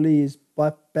faithfully his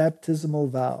baptismal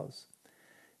vows.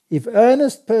 If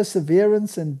earnest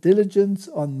perseverance and diligence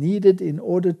are needed in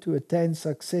order to attain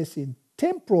success in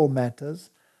temporal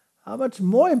matters, how much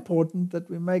more important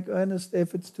that we make earnest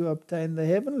efforts to obtain the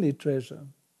heavenly treasure.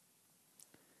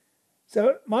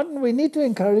 So, Martin, we need to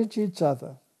encourage each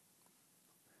other.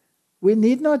 We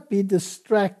need not be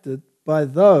distracted by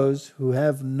those who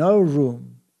have no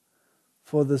room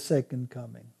for the second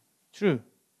coming. True.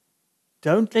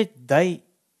 Don't let they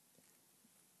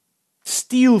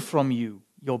steal from you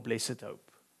your blessed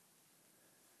hope.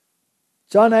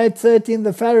 John 8:13,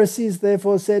 the Pharisees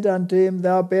therefore said unto him,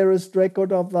 thou bearest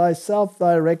record of thyself,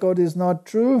 thy record is not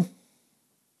true.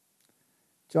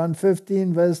 John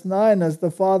 15 verse 9, as the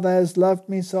Father has loved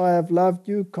me, so I have loved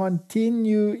you,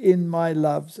 continue in my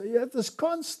love. So you have this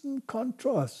constant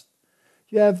contrast.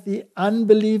 You have the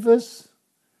unbelievers,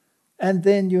 and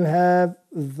then you have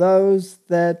those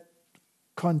that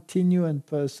continue and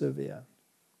persevere.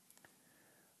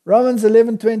 Romans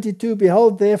 11:22,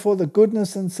 behold therefore the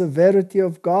goodness and severity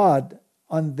of God,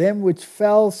 on them which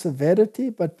fell severity,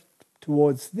 but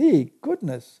towards thee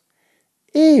goodness,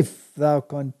 if thou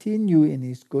continue in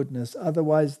his goodness,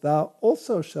 otherwise thou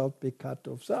also shalt be cut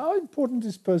off. So how important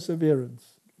is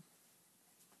perseverance?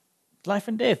 Life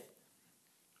and death.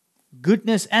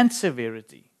 Goodness and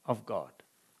severity of God.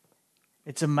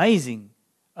 It's amazing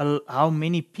how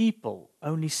many people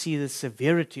only see the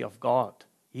severity of God,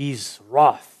 his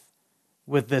wrath,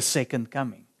 with the second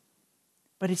coming.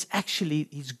 But it's actually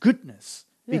His goodness,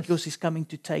 Yes. because He's coming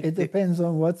to take It depends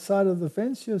on what side of the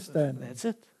fence you're standing. That's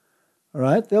it. All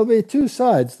right, there'll be two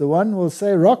sides. The one will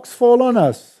say, rocks fall on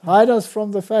us, hide us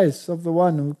from the face of the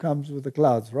one who comes with the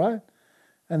clouds, right?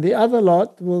 And the other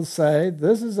lot will say,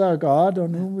 this is our God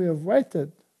on whom we have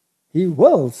waited. He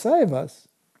will save us.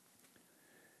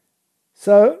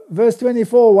 So, verse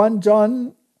 24, 1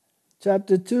 John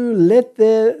chapter 2, let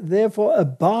there therefore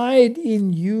abide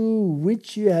in you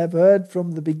which you have heard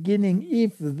from the beginning.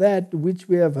 If that which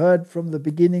we have heard from the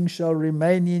beginning shall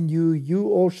remain in you, you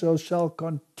also shall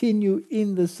continue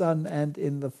in the Son and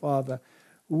in the Father.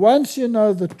 Once you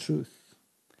know the truth,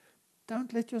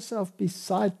 don't let yourself be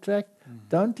sidetracked.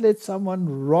 Don't let someone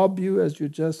rob you, as you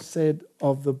just said,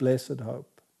 of the blessed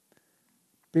hope.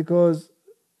 Because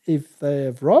if they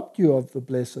have robbed you of the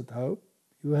blessed hope,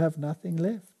 you have nothing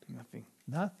left.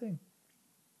 Nothing.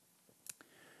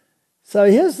 So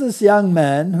here's this young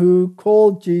man who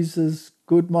called Jesus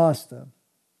good master.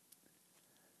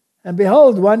 And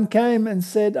behold, one came and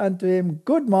said unto him,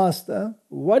 Good master,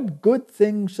 what good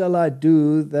thing shall I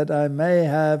do that I may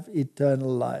have eternal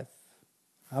life?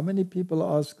 How many people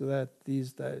ask that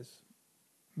these days?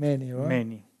 Many, right?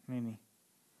 Many.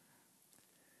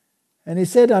 And he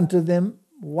said unto them,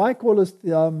 Why callest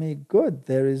thou me good?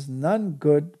 There is none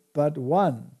good but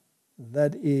one,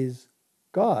 that is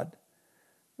God.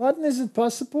 Martin, is it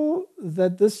possible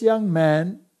that this young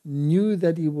man knew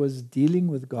that he was dealing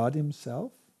with God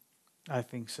himself? I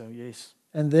think so, yes.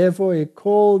 And therefore he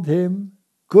called him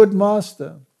good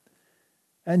master.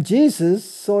 And Jesus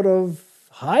sort of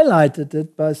highlighted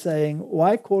it by saying,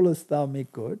 Why callest thou me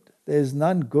good? There is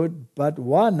none good but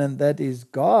one, and that is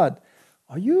God.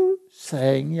 Are you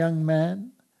saying, young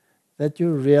man, that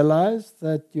you realize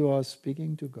that you are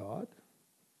speaking to God?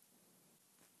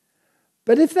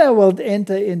 But if thou wilt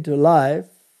enter into life,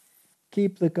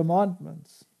 keep the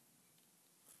commandments.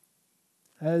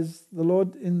 Has the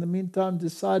Lord in the meantime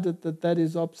decided that that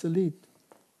is obsolete?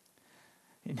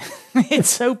 It's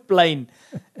so plain.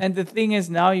 And the thing is,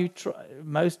 now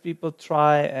most people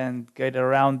try and get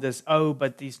around this. Oh,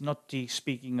 but he's not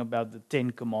speaking about the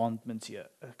 10 commandments here.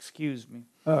 Excuse me.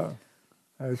 Oh,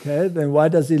 okay. Then why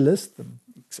does he list them?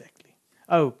 Exactly.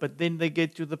 Oh, but then they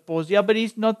get to the pause. Yeah, but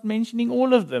he's not mentioning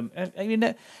all of them. I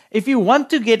mean, if you want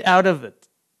to get out of it,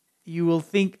 you will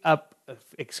think up an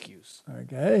excuse.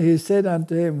 Okay. He said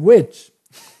unto him, which?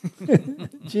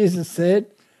 Jesus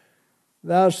said,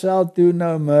 Thou shalt do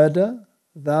no murder,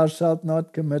 thou shalt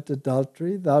not commit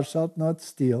adultery, thou shalt not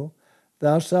steal,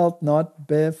 thou shalt not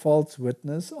bear false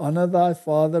witness, honor thy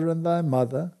father and thy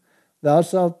mother, thou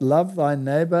shalt love thy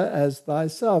neighbor as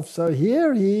thyself. So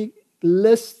here he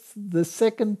lists the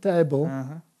second table,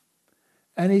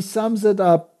 and he sums it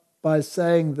up by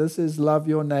saying, this is love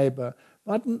your neighbor.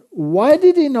 Martin, why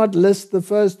did he not list the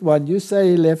first one? You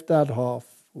say he left out half.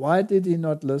 Why did he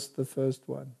not list the first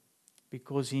one?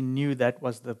 Because he knew that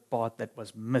was the part that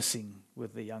was missing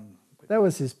with the young. That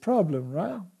was his problem,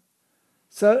 right?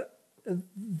 So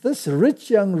this rich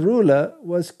young ruler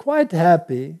was quite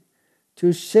happy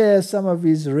to share some of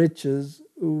his riches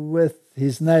with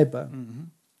his neighbor.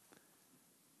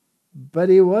 But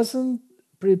he wasn't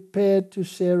prepared to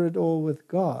share it all with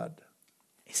God.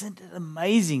 Isn't it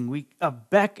amazing? We are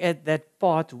back at that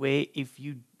part where if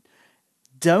you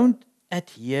don't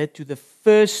adhere to the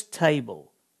first table,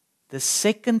 the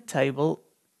second table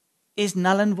is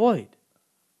null and void.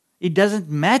 It doesn't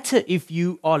matter if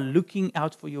you are looking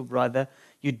out for your brother,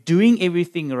 you're doing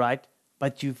everything right,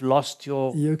 but you've lost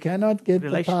your You cannot get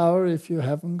the power if you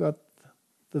haven't got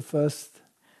the first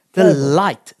table.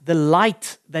 The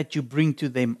light that you bring to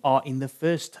them are in the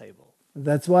first table.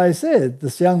 That's why I said,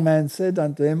 this young man said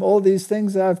unto him, all these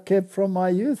things I've kept from my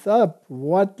youth up.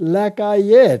 What lack I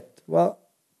yet? Well,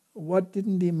 what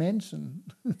didn't he mention?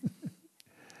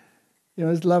 You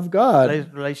must love God.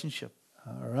 Relationship.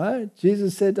 All right.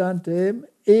 Jesus said unto him,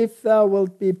 if thou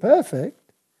wilt be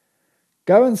perfect,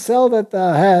 go and sell that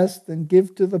thou hast and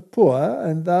give to the poor,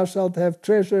 and thou shalt have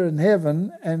treasure in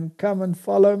heaven, and come and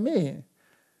follow me.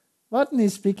 Martin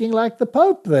is speaking like the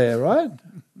Pope there, right?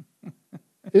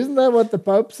 Isn't that what the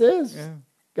Pope says? Yeah.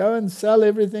 Go and sell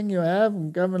everything you have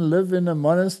and come and live in a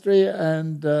monastery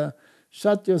and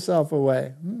shut yourself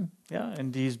away. Yeah,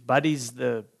 and his buddies,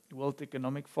 the World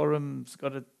Economic Forum's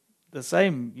got it the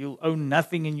same. You'll own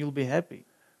nothing and you'll be happy.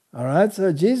 All right,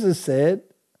 so Jesus said,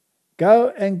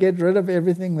 go and get rid of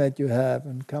everything that you have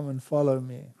and come and follow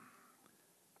me.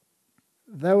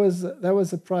 That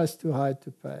was a price too high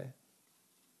to pay.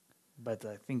 But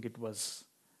I think it was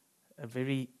a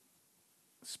very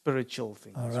spiritual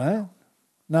thing. All right.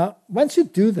 Now, once you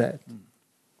do that,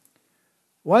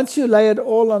 Once you lay it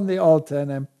all on the altar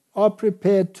and are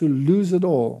prepared to lose it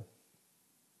all,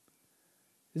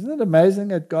 isn't it amazing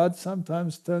that God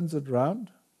sometimes turns it round?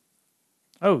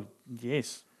 Oh,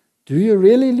 yes. Do you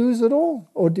really lose it all,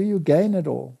 or do you gain it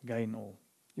all? Gain all.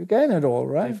 You gain it all,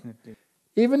 right? Definitely.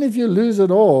 Even if you lose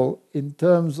it all in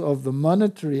terms of the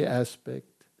monetary aspect,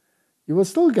 you will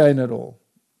still gain it all.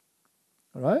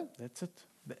 All right? That's it.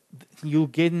 You'll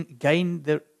gain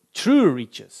the true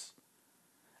riches.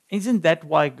 Isn't that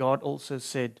why God also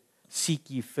said, seek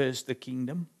ye first the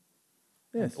kingdom?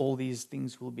 Yes. And all these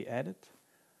things will be added?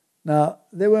 Now,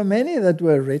 there were many that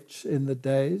were rich in the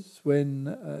days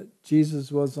when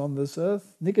Jesus was on this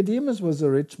earth. Nicodemus was a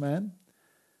rich man.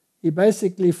 He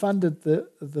basically funded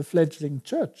the fledgling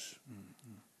church.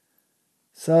 Mm-hmm.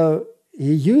 So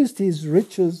he used his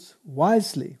riches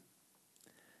wisely.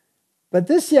 But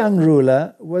this young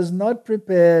ruler was not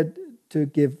prepared to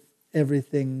give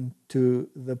everything to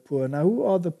the poor. Now, who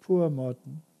are the poor,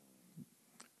 Martin?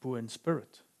 Poor in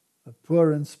spirit. The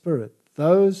poor in spirit.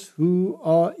 Those who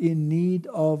are in need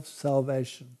of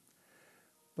salvation.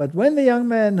 But when the young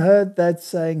man heard that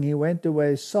saying, he went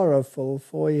away sorrowful,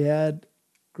 for he had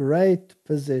great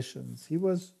possessions. He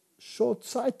was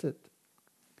short-sighted.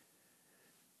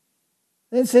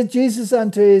 Then said Jesus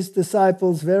unto his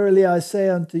disciples, verily I say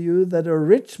unto you, that a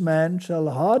rich man shall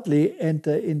hardly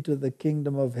enter into the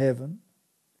kingdom of heaven.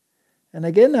 And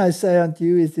again I say unto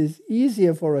you, it is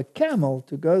easier for a camel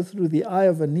to go through the eye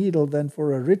of a needle than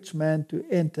for a rich man to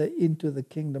enter into the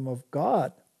kingdom of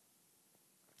God.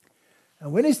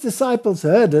 And when his disciples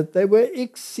heard it, they were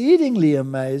exceedingly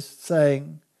amazed,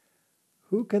 saying,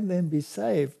 who can then be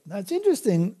saved? Now it's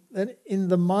interesting that in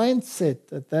the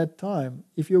mindset at that time,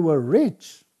 if you were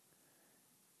rich,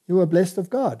 you were blessed of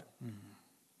God.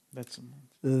 That's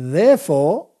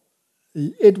Therefore,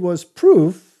 it was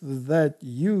proof that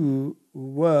you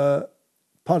were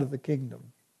part of the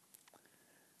kingdom.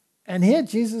 And here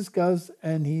Jesus goes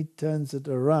and he turns it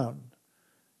around.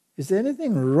 Is there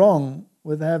anything wrong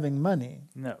with having money?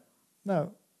 No.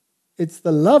 No. It's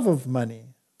the love of money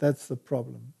that's the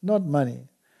problem, not money.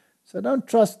 So don't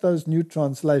trust those new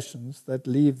translations that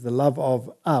leave the love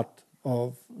of out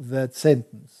of that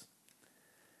sentence.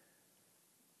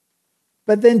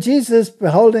 But then Jesus,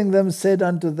 beholding them, said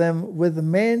unto them, with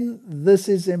men this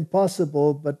is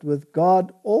impossible, but with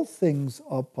God all things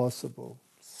are possible.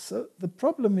 So the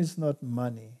problem is not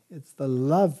money. It's the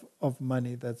love of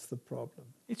money that's the problem.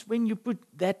 It's when you put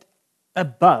that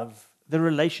above the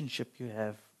relationship you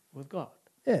have with God.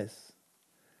 Yes.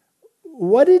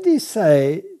 What did he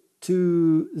say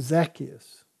to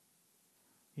Zacchaeus?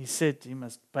 He said he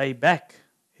must pay back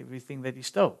everything that he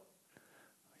stole.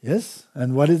 Yes,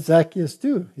 and what did Zacchaeus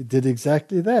do? He did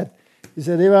exactly that. He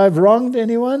said, if I've wronged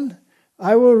anyone,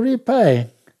 I will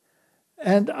repay,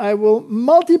 and I will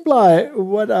multiply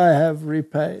what I have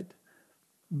repaid.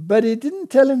 But he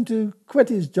didn't tell him to quit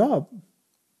his job.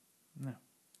 No.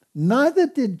 Neither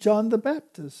did John the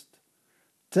Baptist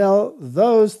tell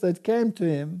those that came to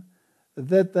him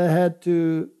that they had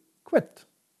to quit.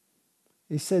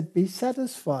 He said, be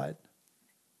satisfied.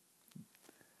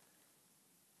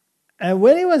 And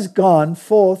when he was gone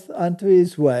forth unto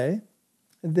his way,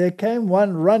 there came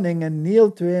one running and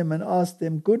kneeled to him and asked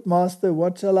him, good master,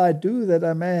 what shall I do that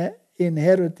I may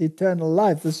inherit eternal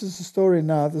life? This is the story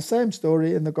now, the same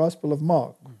story in the Gospel of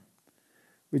Mark.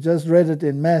 We just read it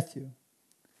in Matthew.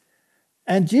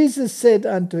 And Jesus said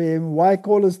unto him, why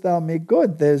callest thou me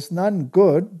good? There's none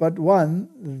good but one,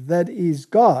 that is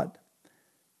God.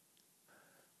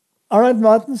 All right,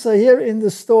 Martin, so here in the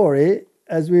story,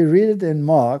 as we read it in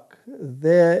Mark,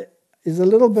 there is a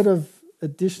little bit of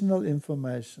additional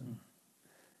information.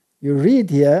 You read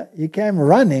here, he came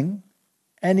running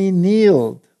and he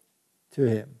kneeled to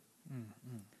him.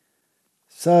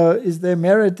 So is there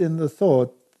merit in the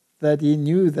thought that he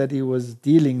knew that he was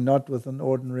dealing not with an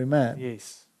ordinary man?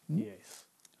 Yes. Yes.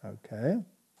 Okay.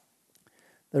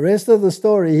 The rest of the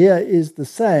story here is the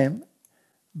same,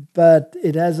 but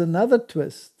it has another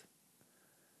twist.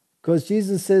 Because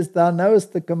Jesus says, thou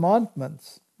knowest the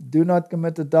commandments. Do not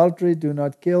commit adultery, do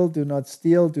not kill, do not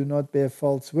steal, do not bear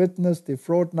false witness,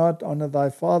 defraud not, honor thy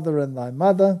father and thy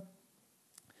mother.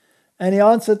 And he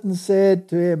answered and said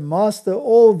to him, Master,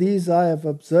 all these I have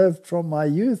observed from my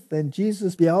youth. Then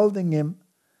Jesus, beholding him,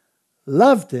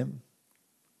 loved him.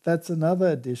 That's another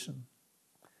addition.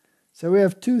 So we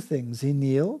have two things. He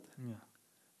kneeled,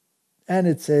 and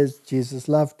it says Jesus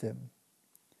loved him.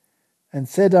 And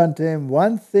said unto him,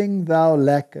 one thing thou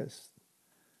lackest.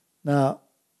 Now,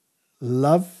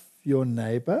 love your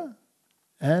neighbor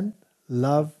and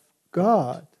love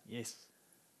God. Yes.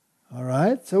 All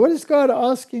right? So what is God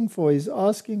asking for? He's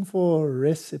asking for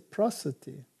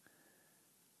reciprocity.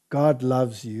 God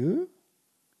loves you,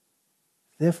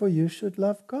 therefore you should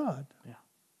love God. Yeah.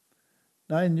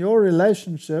 Now in your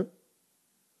relationship,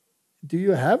 do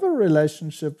you have a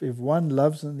relationship if one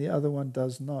loves and the other one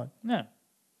does not? No.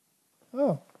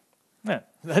 Oh, No.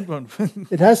 That one.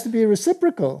 it has to be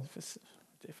reciprocal, Definitely.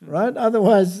 right?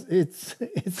 Otherwise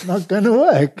it's not going to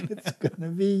work. It's going to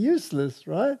be useless,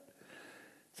 right?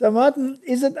 So Martin,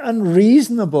 is it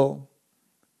unreasonable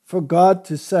for God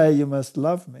to say you must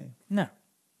love me? No.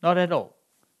 Not at all.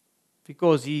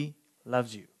 Because He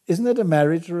loves you. Isn't it a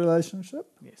marriage relationship?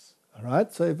 Yes. All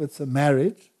right, so if it's a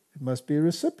marriage, it must be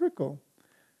reciprocal.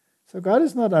 So God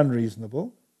is not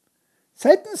unreasonable.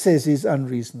 Satan says he's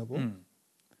unreasonable,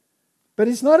 but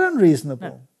he's not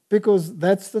unreasonable because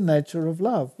that's the nature of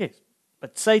love. Yes.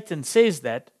 But Satan says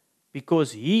that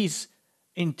because he's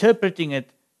interpreting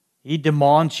it, he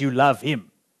demands you love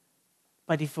him.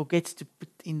 But he forgets to put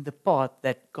in the part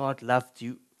that God loved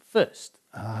you first.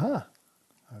 Aha,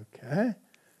 okay.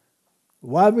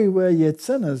 While we were yet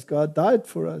sinners, God died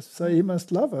for us, so he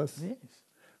must love us. Yes.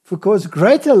 Because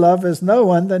greater love has no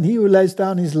one than he who lays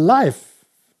down his life,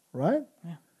 right?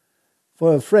 Yeah.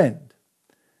 For a friend.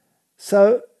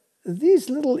 So these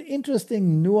little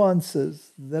interesting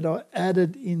nuances that are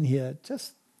added in here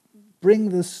just bring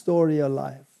this story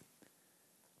alive.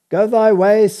 Go thy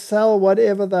way, sell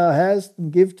whatever thou hast,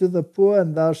 and give to the poor,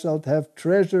 and thou shalt have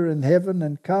treasure in heaven,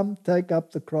 and come, take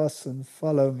up the cross, and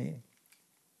follow me.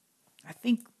 I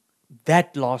think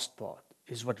that last part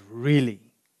is what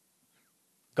really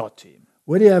got to him.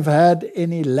 Would he have had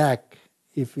any lack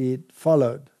if he'd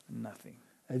followed? Nothing.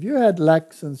 Have you had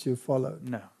lack since you followed?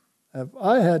 No. Have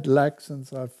I had lack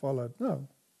since I followed? No.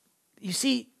 You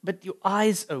see, but your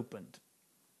eyes opened.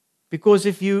 Because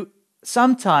if you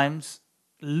sometimes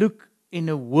look in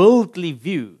a worldly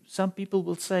view, some people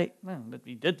will say, well, but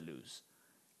we did lose.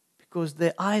 Because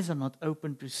their eyes are not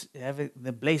open to having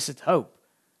the blessed hope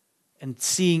and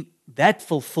seeing that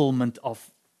fulfillment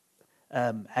of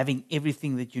having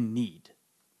everything that you need.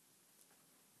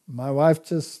 My wife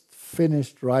just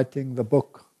finished writing the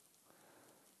book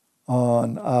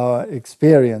on our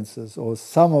experiences, or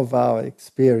some of our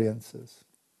experiences.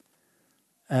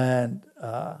 And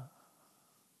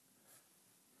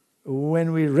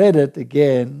when we read it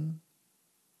again,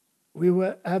 we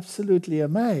were absolutely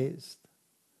amazed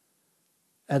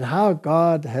at how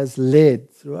God has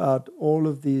led throughout all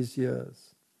of these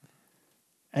years.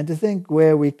 And to think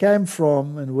where we came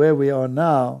from and where we are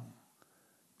now,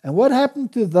 and what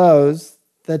happened to those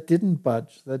that didn't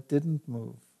budge, that didn't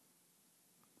move.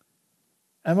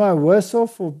 Am I worse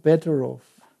off or better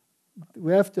off?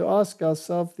 We have to ask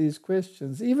ourselves these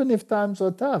questions, even if times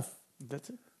are tough. That's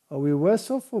it. Are we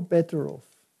worse off or better off?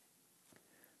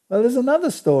 Well, there's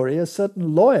another story. A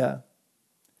certain lawyer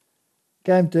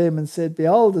came to him and said,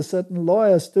 behold, a certain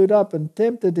lawyer stood up and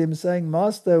tempted him, saying,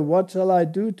 Master, what shall I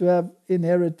do to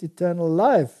inherit eternal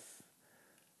life?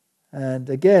 And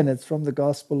again, it's from the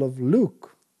Gospel of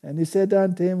Luke. And he said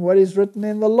unto him, what is written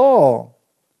in the law?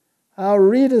 How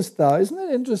readest thou? Isn't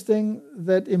it interesting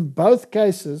that in both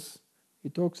cases he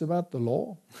talks about the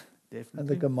law and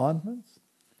the commandments?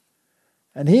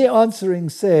 And he answering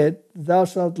said, thou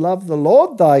shalt love the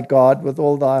Lord thy God with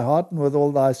all thy heart and with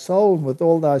all thy soul and with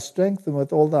all thy strength and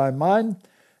with all thy mind,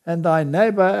 and thy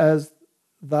neighbor as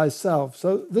thyself.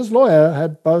 So this lawyer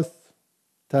had both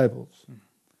tables.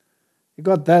 He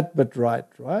got that bit right?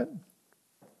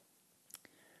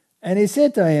 And he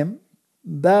said to him,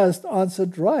 thou hast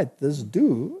answered right, this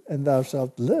do, and thou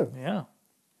shalt live. Yeah.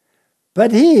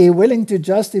 But he, willing to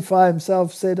justify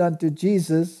himself, said unto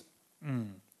Jesus,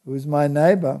 who's my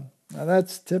neighbor? Now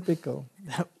that's typical.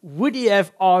 Would he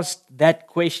have asked that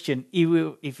question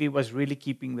if he was really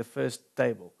keeping the first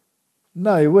table?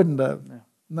 No, he wouldn't have.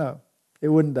 No, he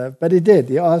wouldn't have. But he did.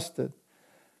 He asked it.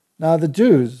 Now the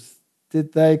Jews,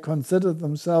 did they consider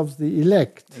themselves the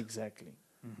elect? Exactly.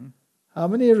 Mm-hmm. How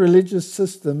many religious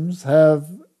systems have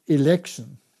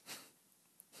election?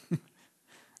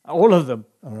 All of them.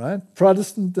 All right.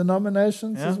 Protestant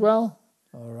denominations as well?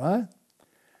 All right.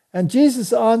 And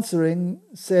Jesus answering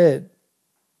said,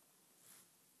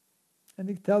 and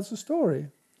he tells a story.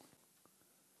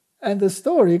 And the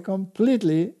story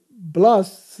completely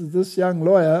blasts this young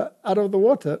lawyer out of the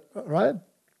water, right?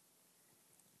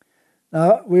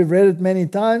 Now, we've read it many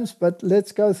times, but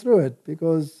let's go through it,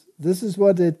 because this is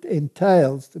what it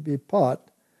entails to be part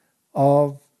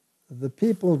of the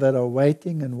people that are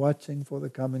waiting and watching for the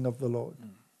coming of the Lord.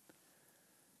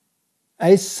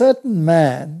 A certain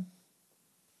man,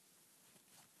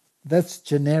 that's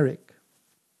generic.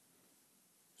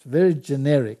 It's very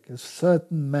generic. A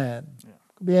certain man. Yeah.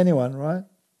 Could be anyone, right?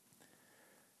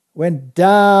 Went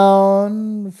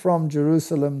down from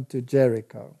Jerusalem to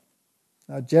Jericho.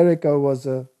 Now, Jericho was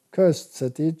a cursed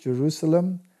city.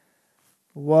 Jerusalem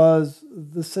was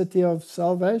the city of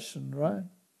salvation, right?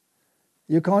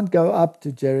 You can't go up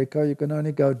to Jericho, you can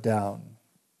only go down.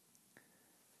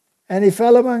 And he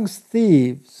fell amongst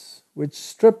thieves, which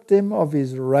stripped him of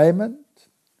his raiment,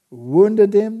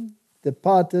 wounded him,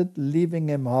 departed, leaving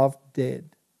him half dead.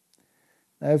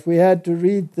 Now, if we had to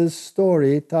read this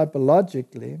story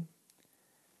typologically,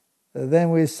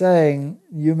 then we're saying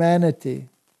humanity,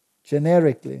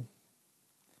 generically,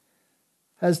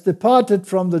 has departed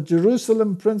from the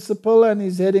Jerusalem principle and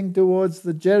is heading towards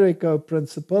the Jericho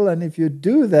principle. And if you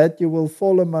do that, you will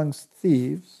fall amongst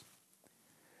thieves,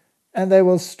 and they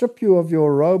will strip you of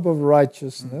your robe of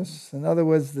righteousness. In other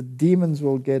words, the demons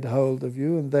will get hold of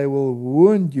you, and they will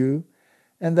wound you,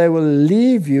 and they will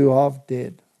leave you half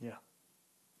dead. Yeah.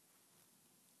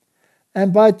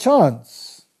 And by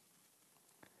chance,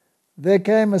 there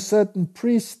came a certain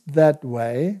priest that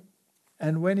way,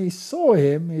 and when he saw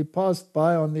him, he passed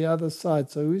by on the other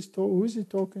side. So who's he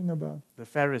talking about? The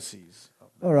Pharisees.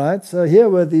 All right, so here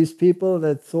were these people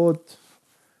that thought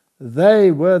they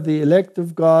were the elect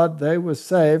of God, they were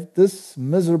saved. This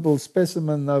miserable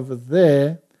specimen over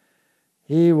there,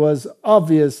 he was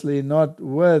obviously not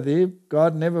worthy.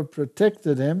 God never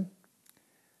protected him.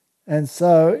 And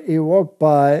so he walked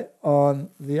by on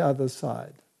the other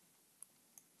side.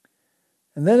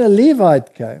 And then a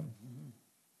Levite came.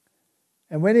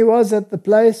 And when he was at the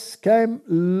place, came,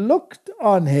 looked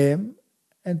on him,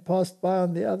 and passed by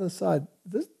on the other side.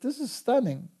 This is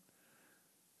stunning.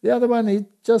 The other one, he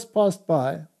just passed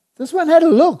by. This one had a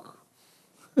look.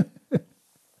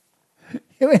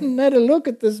 He went and had a look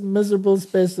at this miserable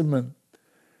specimen.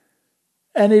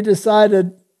 And he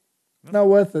decided, not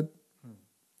worth it.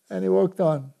 And he walked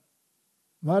on.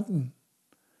 Martin,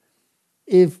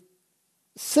 if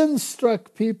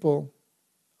sin-struck people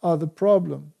are the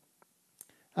problem,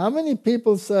 how many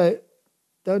people say,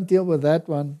 don't deal with that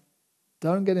one,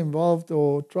 don't get involved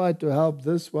or try to help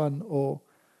this one or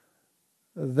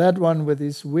that one with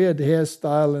his weird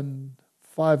hairstyle and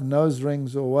 5 nose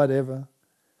rings or whatever.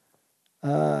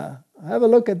 Have a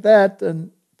look at that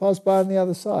and pass by on the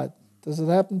other side. Does it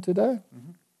happen today?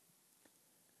 Mm-hmm.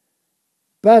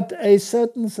 But a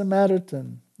certain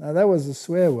Samaritan, now that was a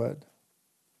swear word.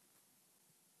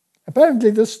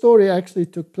 Apparently this story actually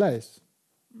took place.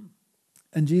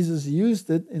 And Jesus used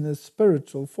it in a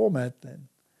spiritual format then.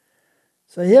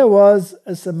 So here was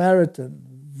a Samaritan,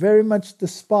 very much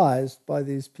despised by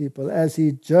these people as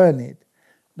he journeyed.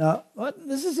 Now,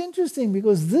 this is interesting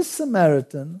because this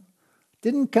Samaritan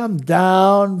didn't come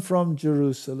down from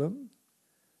Jerusalem.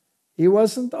 He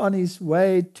wasn't on his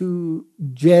way to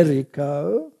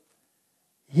Jericho.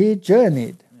 He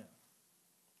journeyed. Yeah.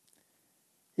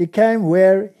 He came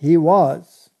where he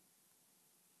was.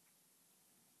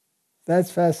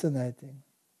 That's fascinating.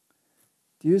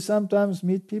 Do you sometimes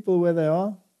meet people where they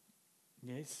are?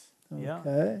 Yes. Okay.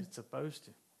 Yeah, it's supposed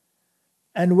to.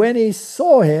 And when he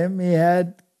saw him, he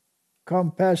had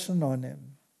compassion on him.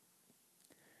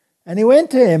 And he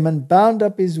went to him and bound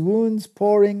up his wounds,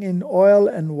 pouring in oil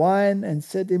and wine, and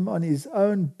set him on his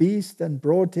own beast and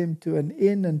brought him to an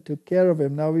inn and took care of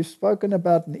him. Now, we've spoken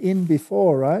about an inn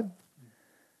before, right?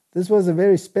 This was a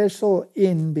very special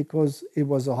inn because it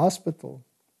was a hospital.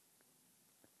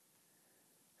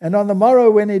 And on the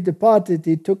morrow when he departed,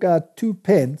 he took out 2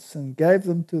 pence and gave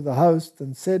them to the host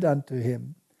and said unto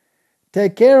him,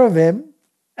 Take care of him,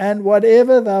 and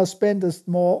whatever thou spendest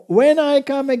more, when I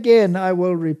come again, I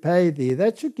will repay thee.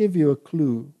 That should give you a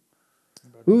clue.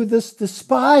 Who this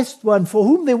despised one, for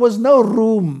whom there was no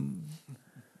room,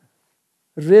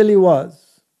 really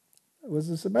was. It was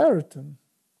a Samaritan.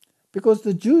 Because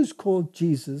the Jews called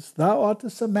Jesus, Thou art a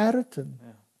Samaritan.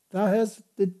 Yeah. Thou hast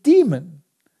the demon.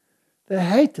 They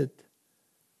hated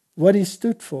what he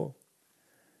stood for.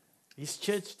 His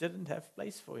church didn't have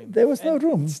place for him. There was no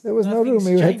room. There was no room.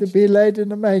 He had to be laid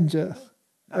in a manger.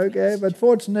 Okay, but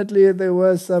fortunately there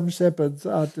were some shepherds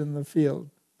out in the field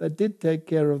that did take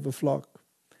care of the flock.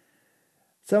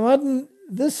 So Martin,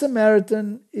 this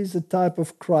Samaritan is a type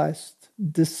of Christ,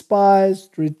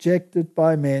 despised, rejected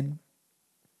by men.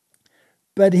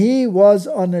 But he was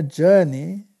on a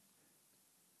journey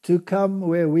to come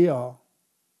where we are,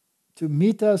 to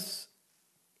meet us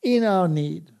in our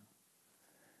need.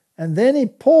 And then he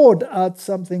poured out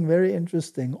something very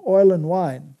interesting, oil and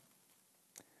wine.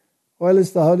 Oil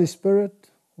is the Holy Spirit,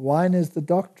 wine is the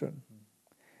doctrine.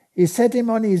 He set him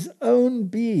on his own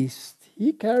beast.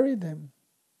 He carried him.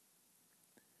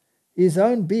 his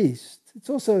own beast. It's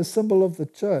also a symbol of the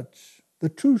church, the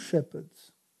true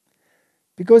shepherds.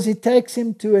 Because he takes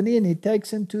him to an inn, he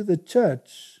takes him to the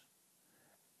church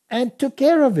and took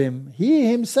care of him. He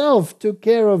himself took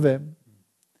care of him.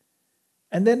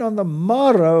 And then on the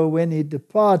morrow when he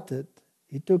departed,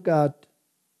 he took out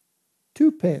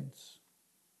 2 pence.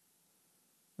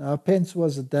 Now a pence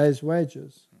was a day's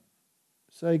wages.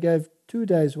 So he gave 2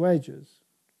 days' wages.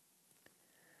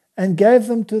 And gave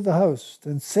them to the host,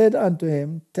 and said unto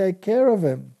him, Take care of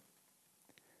him.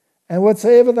 And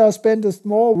whatsoever thou spendest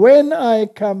more, when I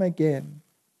come again,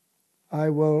 I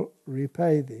will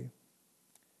repay thee.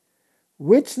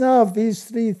 Which now of these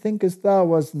 3 thinkest thou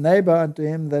was neighbor unto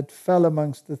him that fell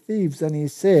amongst the thieves? And he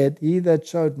said, He that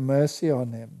showed mercy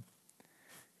on him.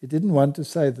 He didn't want to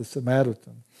say the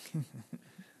Samaritan.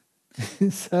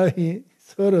 So he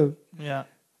sort of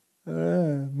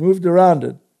moved around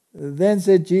it. Then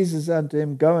said Jesus unto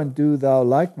him, Go and do thou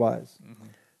likewise. Mm-hmm.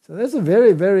 So that's a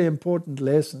very, very important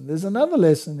lesson. There's another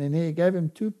lesson in here. He gave him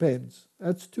 2 pence.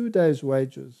 That's 2 days'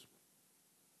 wages.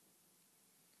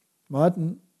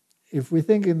 Martin, if we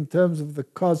think in terms of the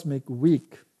cosmic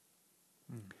week,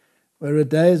 where a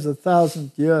day is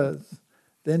 1,000 years,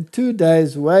 then 2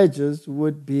 days' wages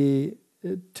would be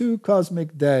 2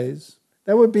 cosmic days.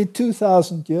 That would be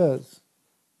 2,000 years.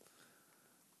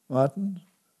 Martin?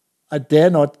 I dare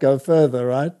not go further,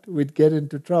 right? We'd get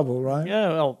into trouble, right? Yeah,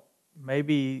 well,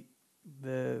 maybe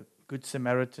the Good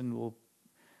Samaritan will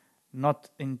not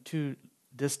in too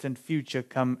distant future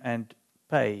come and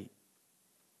pay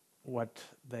what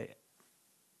they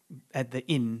at the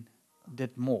inn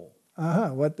did more.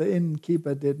 What the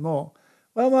innkeeper did more.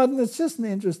 Well, Martin, it's just an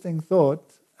interesting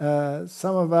thought.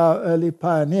 Some of our early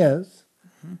pioneers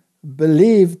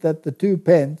believed that the 2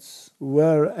 pence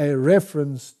were a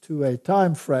reference to a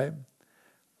time frame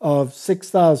of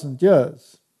 6,000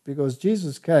 years, because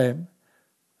Jesus came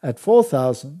at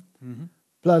 4,000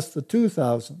 plus the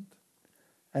 2,000.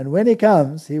 And when he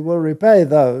comes, he will repay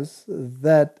those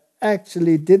that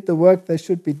actually did the work they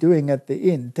should be doing at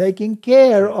the inn, taking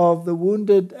care of the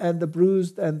wounded and the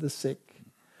bruised and the sick,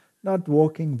 not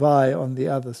walking by on the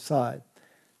other side.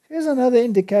 Here's another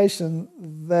indication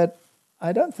that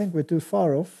I don't think we're too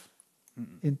far off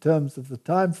in terms of the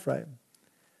time frame.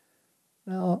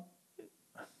 Now,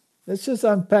 let's just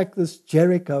unpack this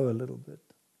Jericho a little bit.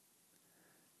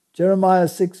 Jeremiah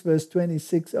 6 verse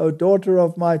 26, O daughter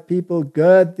of my people,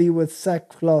 gird thee with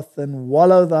sackcloth and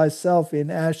wallow thyself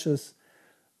in ashes.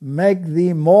 Make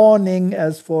thee mourning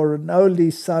as for an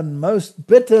only son. Most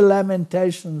bitter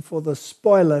lamentation, for the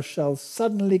spoiler shall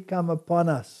suddenly come upon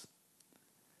us.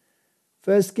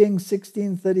 1 Kings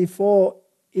 16:34,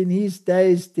 in his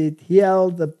days did Hiel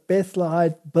the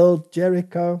Bethlehemite build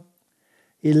Jericho.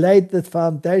 He laid the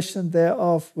foundation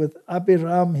thereof with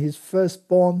Abiram his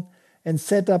firstborn, and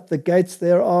set up the gates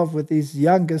thereof with his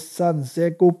youngest son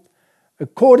Zegub,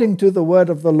 according to the word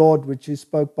of the Lord which he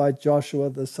spoke by Joshua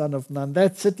the son of Nun.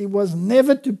 That city was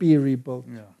never to be rebuilt.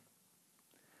 Yeah.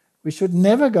 We should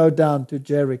never go down to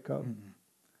Jericho.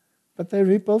 But they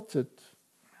rebuilt it.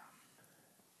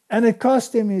 And it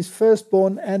cost him his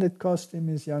firstborn, and it cost him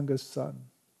his youngest son.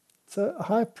 It's a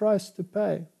high price to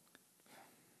pay.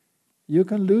 You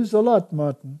can lose a lot,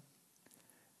 Martin,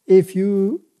 if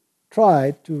you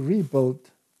try to rebuild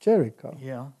Jericho.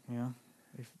 Yeah.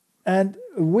 And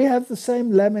we have the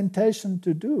same lamentation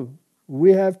to do.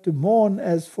 We have to mourn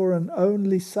as for an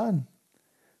only son,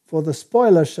 for the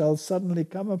spoiler shall suddenly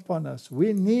come upon us.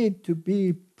 We need to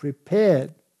be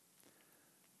prepared.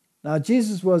 Now,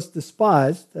 Jesus was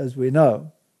despised, as we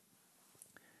know.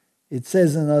 It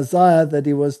says in Isaiah that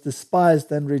he was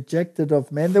despised and rejected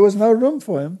of men. There was no room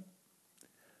for him.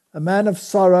 A man of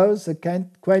sorrows,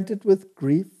 acquainted with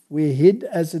grief. We hid,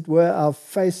 as it were, our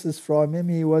faces from him.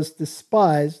 He was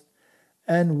despised,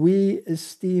 and we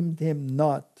esteemed him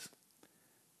not.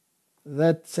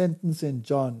 That sentence in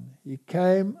John, he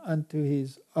came unto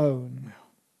his own,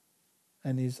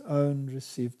 and his own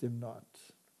received him not.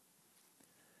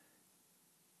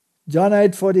 John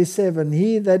 8:47,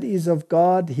 he that is of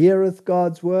God heareth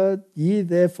God's word. Ye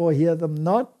therefore hear them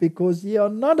not, because ye are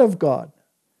not of God.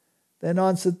 Then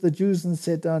answered the Jews and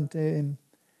said unto him,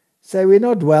 Say we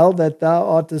not well that thou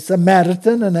art a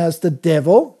Samaritan and hast a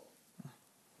devil?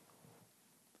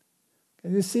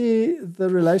 Can you see the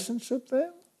relationship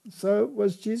there? So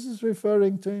was Jesus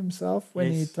referring to himself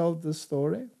when he told this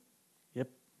story? Yep.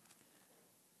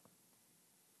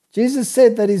 Jesus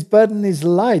said that his burden is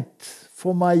light,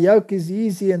 for my yoke is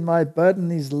easy and my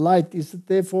burden is light. Is it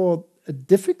therefore a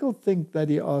difficult thing that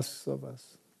he asks of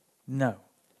us? No.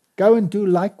 Go and do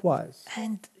likewise.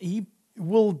 And he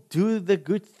will do the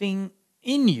good thing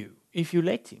in you if you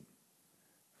let him.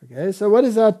 Okay, so what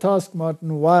is our task,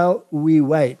 Martin, while we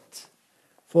wait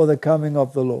for the coming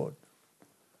of the Lord?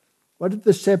 What did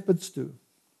the shepherds do?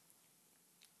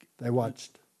 They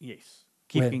watched. Yes.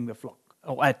 Keeping the flock.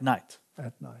 Oh, at night.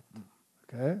 At night.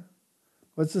 Okay.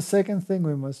 What's the second thing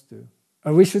we must do?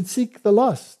 We should seek the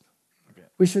lost. Okay.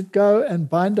 We should go and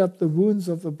bind up the wounds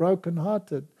of the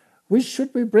brokenhearted.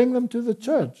 Should we bring them to the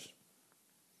church?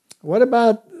 What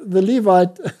about the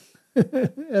Levite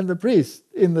and the priest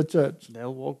in the church?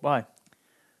 They'll walk by.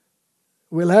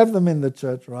 We'll have them in the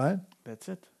church, right? That's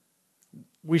it.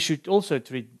 We should also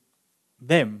treat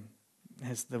them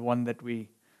as the one that we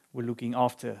were looking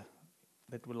after,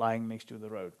 that were lying next to the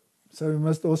road. So we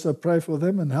must also pray for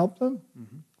them and help them.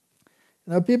 Mm-hmm.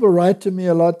 You know, people write to me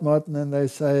a lot, Martin, and they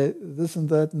say this and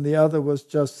that and the other was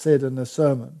just said in a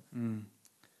sermon. Mm.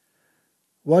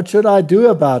 What should I do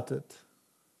about it?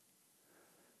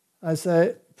 I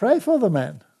say, pray for the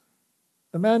man.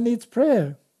 The man needs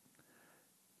prayer.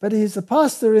 But he's a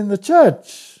pastor in the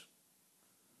church.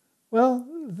 Well,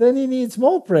 then he needs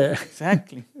more prayer.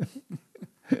 Exactly.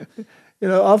 You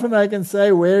know, often I can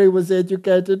say where he was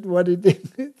educated, what he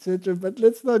did, etc. But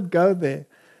let's not go there.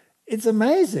 It's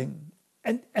amazing.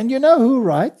 And you know who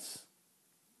writes?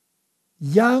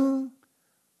 Young,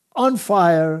 on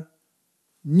fire,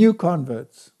 new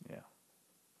converts. Yeah.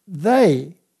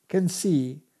 They can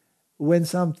see when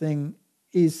something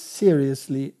is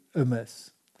seriously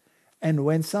amiss and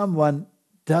when someone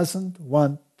doesn't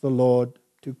want the Lord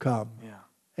to come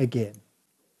again.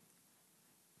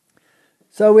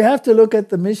 So we have to look at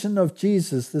the mission of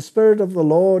Jesus. The Spirit of the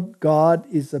Lord God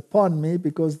is upon me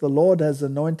because the Lord has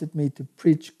anointed me to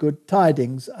preach good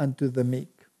tidings unto the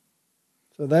meek.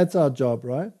 So that's our job,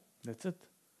 right? That's it.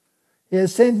 He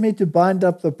has sent me to bind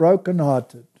up the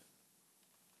brokenhearted.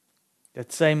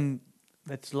 That same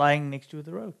that's lying next to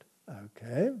the road.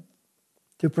 Okay.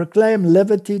 To proclaim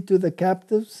liberty to the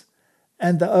captives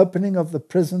and the opening of the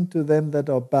prison to them that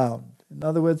are bound. In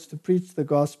other words, to preach the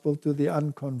gospel to the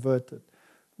unconverted.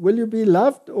 Will you be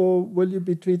loved or will you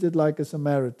be treated like a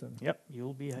Samaritan? Yep,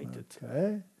 you'll be hated.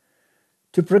 Okay.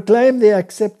 To proclaim the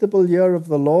acceptable year of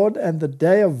the Lord and the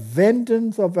day of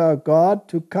vengeance of our God,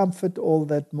 to comfort all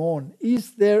that mourn.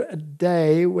 Is there a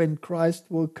day when Christ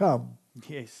will come?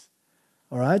 Yes.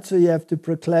 All right, so you have to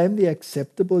proclaim the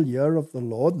acceptable year of the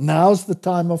Lord. Now's the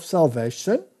time of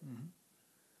salvation. Mm-hmm.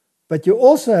 But you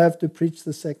also have to preach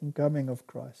the second coming of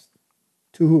Christ.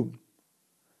 To whom?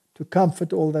 To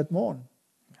comfort all that mourn.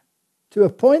 To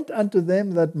appoint unto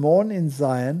them that mourn in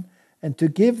Zion, and to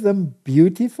give them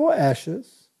beauty for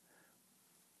ashes,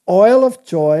 oil of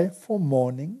joy for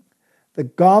mourning, the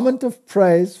garment of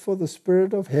praise for the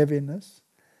spirit of heaviness,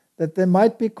 that they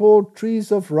might be called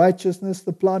trees of righteousness,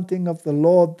 the planting of the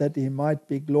Lord, that he might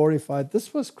be glorified.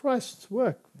 This was Christ's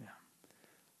work. Yeah.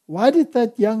 Why did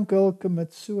that young girl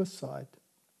commit suicide?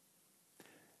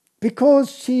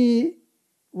 Because she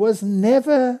was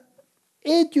never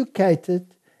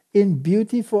educated in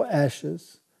beauty for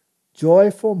ashes, joy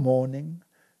for mourning,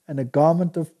 and a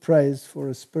garment of praise for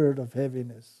a spirit of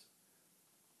heaviness.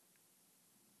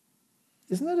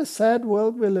 Isn't it a sad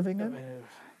world we're living in?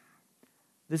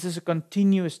 This is a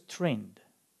continuous trend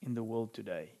in the world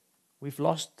today. We've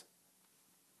lost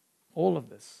all of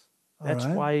this. That's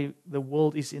why the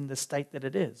world is in the state that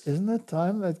it is. Isn't it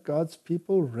time that God's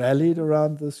people rallied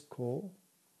around this call?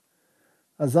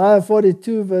 Isaiah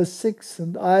 42 verse 6,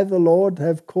 and I, the Lord,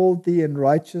 have called thee in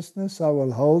righteousness. I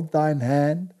will hold thine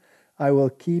hand. I will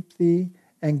keep thee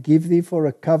and give thee for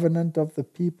a covenant of the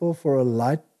people, for a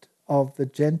light of the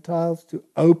Gentiles, to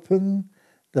open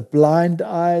the blind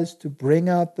eyes, to bring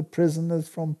out the prisoners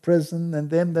from prison,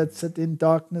 and them that sit in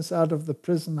darkness out of the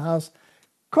prison house.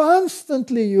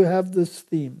 Constantly you have this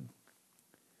theme.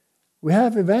 We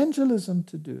have evangelism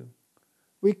to do.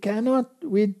 We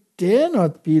dare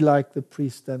not be like the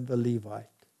priest and the Levite.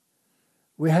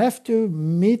 We have to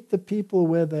meet the people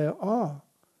where they are.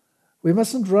 We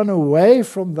mustn't run away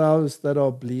from those that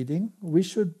are bleeding. We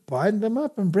should bind them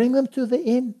up and bring them to the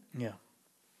inn. Yeah.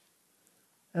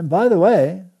 And by the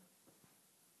way,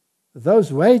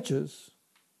 those wages,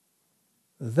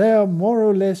 they are more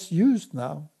or less used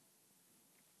now.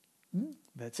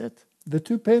 That's it. The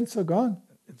 2 pence are gone.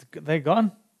 They're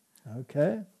gone.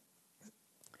 Okay.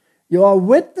 You are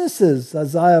witnesses,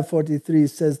 Isaiah 43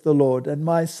 says the Lord, and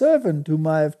my servant whom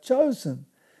I have chosen,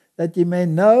 that ye may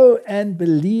know and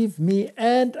believe me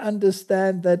and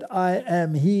understand that I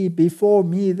am he. Before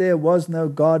me there was no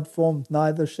God formed,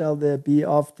 neither shall there be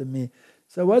after me.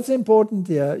 So what's important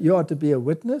here? You are to be a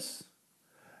witness.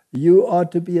 You are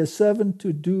to be a servant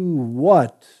to do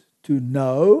what? To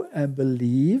know and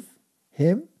believe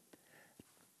him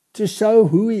to show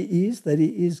who he is, that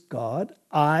he is God.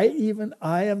 Even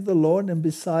I am the Lord, and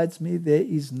besides me there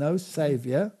is no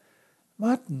Savior.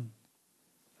 Martin,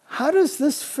 how does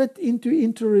this fit into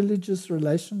interreligious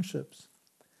relationships?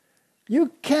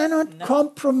 You cannot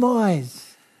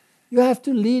compromise. You have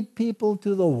to lead people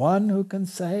to the one who can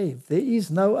save. There is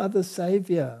no other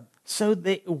Savior. So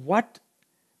what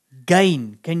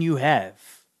gain can you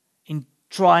have in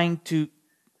trying to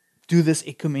do this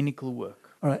ecumenical work?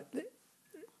 All right,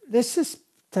 let's just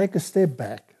take a step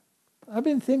back. I've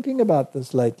been thinking about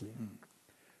this lately.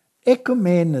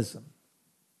 Ecumenism.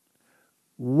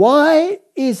 Why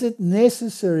is it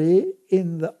necessary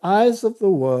in the eyes of the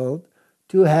world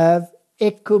to have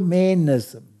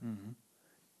ecumenism?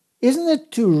 Isn't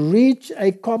it to reach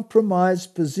a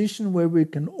compromised position where we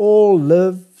can all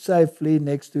live safely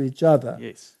next to each other?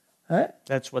 Yes. Eh?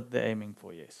 That's what they're aiming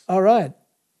for, yes. All right.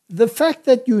 The fact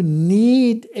that you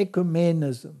need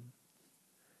ecumenism,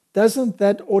 doesn't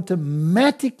that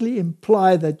automatically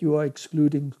imply that you are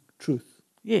excluding truth?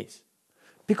 Yes.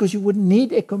 Because you wouldn't need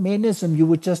ecumenism, you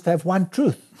would just have one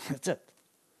truth. That's it.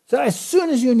 So as soon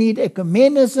as you need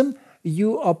ecumenism,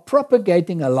 you are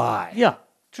propagating a lie. Yeah,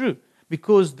 true.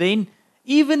 Because then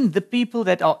even the people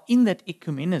that are in that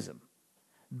ecumenism,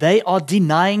 they are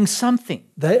denying something.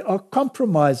 They are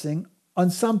compromising on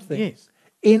something. Yes.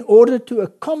 In order to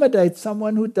accommodate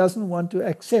someone who doesn't want to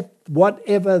accept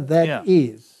whatever that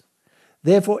is.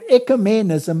 Therefore,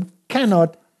 ecumenism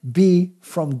cannot be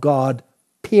from God,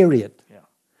 period. Yeah.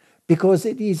 Because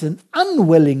it is an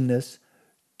unwillingness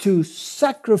to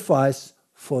sacrifice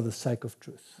for the sake of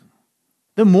truth.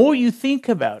 The more you think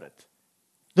about it,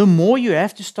 the more you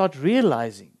have to start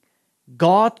realizing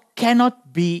God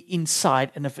cannot be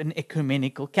inside of an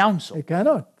ecumenical council. We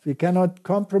cannot. We cannot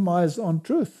compromise on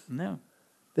truth. No.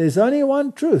 There's only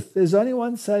one truth. There's only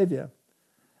one Savior.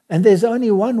 And there's only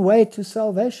one way to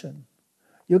salvation.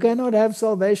 You cannot have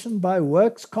salvation by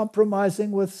works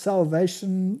compromising with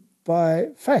salvation by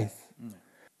faith. No.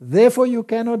 Therefore, you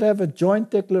cannot have a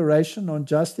joint declaration on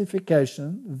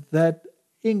justification that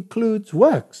includes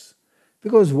works.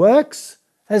 Because works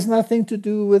has nothing to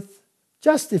do with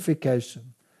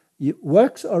justification.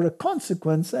 Works are a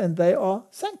consequence and they are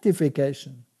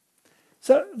sanctification.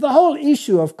 So the whole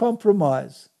issue of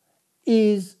compromise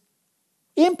is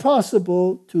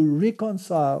impossible to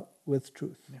reconcile with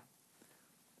truth. Yeah.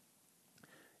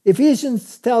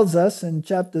 Ephesians tells us in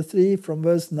chapter 3 from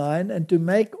verse 9, and to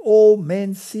make all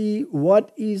men see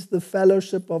what is the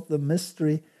fellowship of the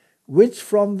mystery, which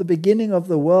from the beginning of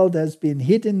the world has been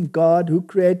hidden in God, who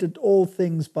created all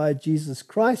things by Jesus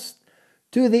Christ,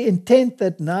 to the intent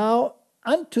that now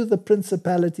unto the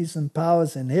principalities and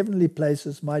powers in heavenly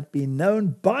places might be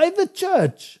known by the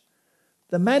church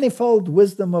the manifold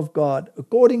wisdom of God,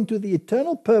 according to the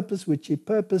eternal purpose which he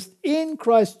purposed in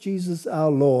Christ Jesus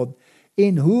our Lord,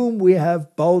 in whom we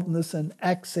have boldness and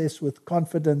access with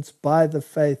confidence by the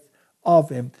faith of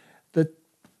him. The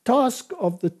task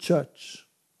of the church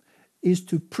is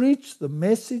to preach the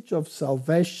message of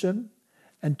salvation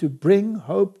and to bring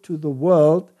hope to the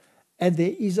world, and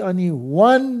there is only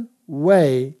one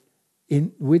way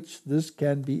in which this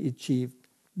can be achieved.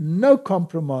 No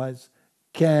compromise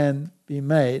can be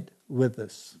made with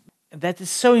this. And that is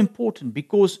so important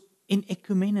because in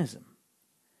ecumenism,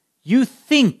 you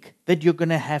think that you're going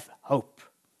to have hope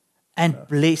and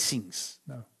blessings.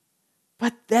 No.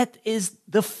 But that is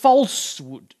the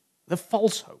falsehood, the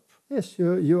false hope. Yes,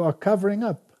 you are covering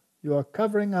up. You are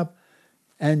covering up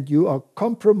and you are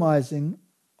compromising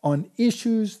on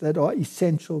issues that are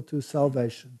essential to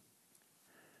salvation.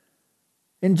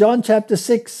 In John chapter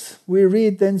 6, we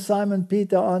read, Then Simon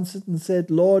Peter answered and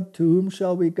said, Lord, to whom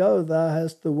shall we go? Thou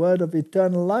hast the word of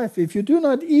eternal life. If you do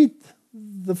not eat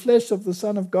the flesh of the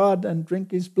Son of God and drink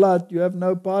his blood, you have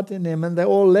no part in him. And they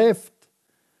all left.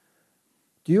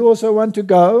 Do you also want to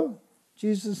go?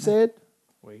 Jesus said.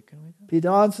 Where can we go? Peter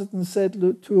answered and said,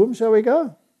 To whom shall we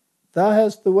go? Thou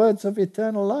hast the words of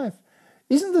eternal life.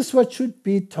 Isn't this what should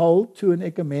be told to an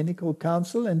ecumenical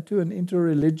council and to an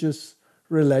interreligious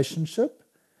relationship?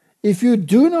 If you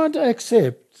do not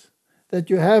accept that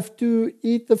you have to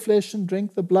eat the flesh and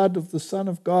drink the blood of the Son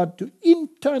of God to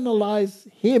internalize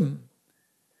him,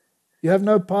 you have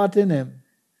no part in him.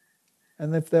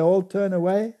 And if they all turn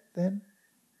away, then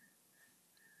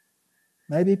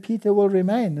maybe Peter will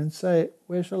remain and say,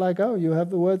 Where shall I go? You have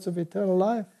the words of eternal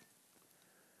life.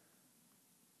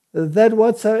 That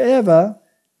whatsoever,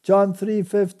 John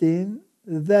 3:15,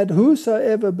 that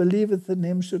whosoever believeth in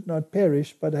him should not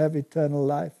perish, but have eternal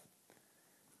life.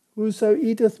 Whoso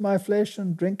eateth my flesh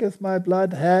and drinketh my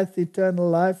blood hath eternal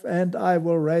life, and I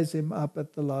will raise him up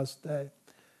at the last day.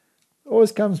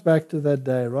 Always comes back to that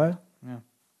day, right? Yeah.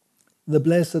 The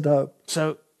blessed hope.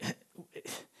 So,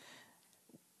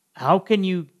 how can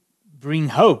you bring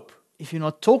hope if you're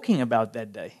not talking about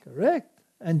that day? Correct.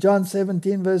 And John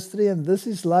 17 verse 3, and this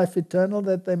is life eternal,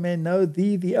 that they may know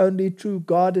thee, the only true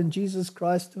God, and Jesus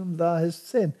Christ whom thou hast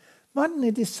sent. Martin,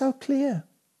 it is so clear.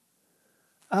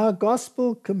 Our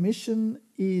gospel commission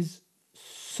is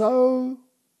so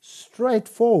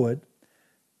straightforward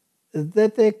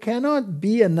that there cannot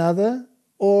be another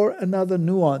or another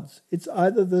nuance. It's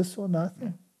either this or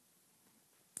nothing.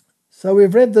 So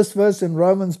we've read this verse in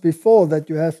Romans before, that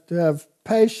you have to have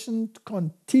patient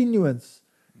continuance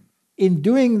in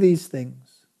doing these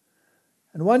things.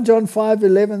 And 1 John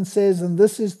 5:11 says, and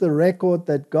this is the record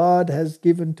that God has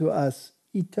given to us,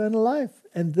 eternal life.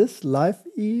 And this life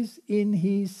is in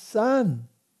His Son.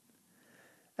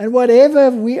 And whatever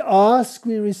we ask,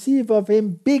 we receive of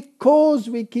Him, because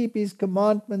we keep His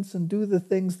commandments and do the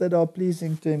things that are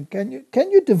pleasing to Him.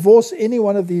 Can you divorce any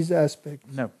one of these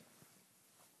aspects? No.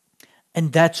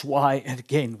 And that's why,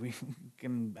 again, we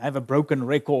can have a broken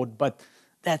record, but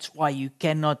that's why you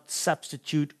cannot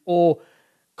substitute or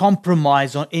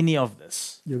compromise on any of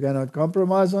this. You cannot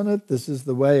compromise on it. This is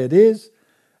the way it is.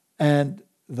 And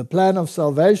the plan of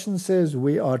salvation says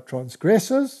we are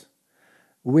transgressors.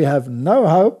 We have no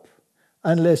hope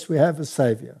unless we have a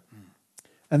Savior.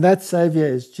 And that Savior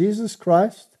is Jesus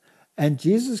Christ. And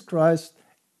Jesus Christ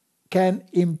can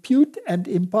impute and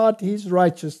impart His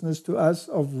righteousness to us,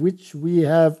 of which we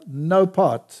have no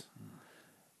part,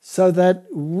 so that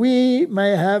we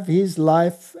may have His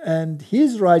life and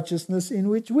His righteousness in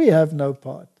which we have no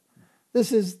part.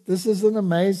 This is an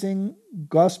amazing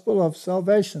gospel of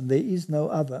salvation. There is no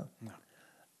other. No.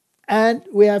 And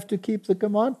we have to keep the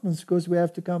commandments, because we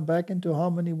have to come back into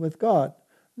harmony with God.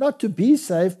 Not to be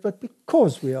saved, but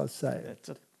because we are saved. That's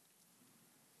it.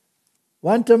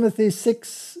 1 Timothy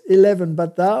 6:11,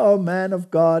 but thou, O man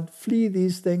of God, flee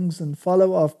these things and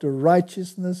follow after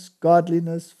righteousness,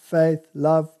 godliness, faith,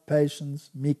 love,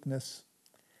 patience, meekness.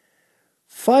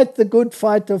 Fight the good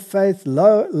fight of faith,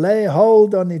 lay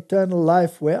hold on eternal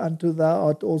life, whereunto thou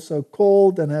art also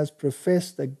called, and hast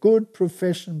professed a good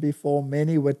profession before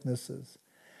many witnesses.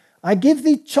 I give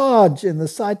thee charge in the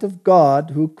sight of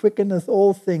God, who quickeneth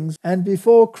all things, and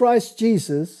before Christ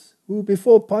Jesus, who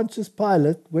before Pontius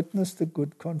Pilate witnessed a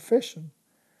good confession,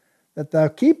 that thou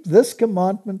keep this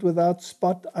commandment without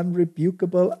spot,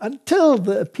 unrebukable, until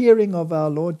the appearing of our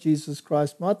Lord Jesus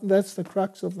Christ. Martin, that's the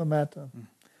crux of the matter.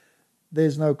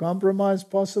 There's no compromise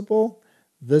possible.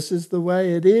 This is the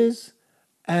way it is,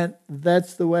 and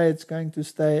that's the way it's going to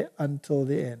stay until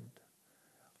the end.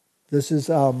 This is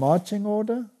our marching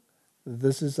order.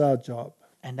 This is our job.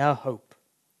 And our hope.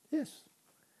 Yes.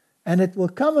 And it will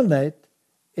culminate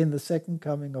in the second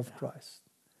coming of Christ.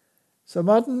 So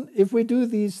Martin, if we do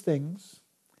these things,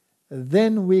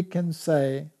 then we can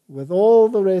say with all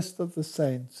the rest of the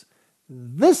saints,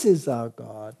 this is our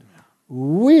God.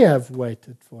 We have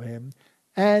waited for Him,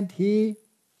 and He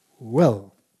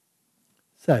will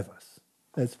save us.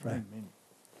 Let's pray. Amen.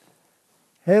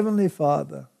 Heavenly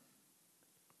Father,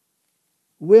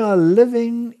 we are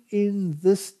living in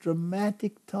this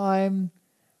dramatic time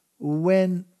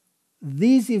when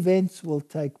these events will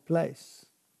take place.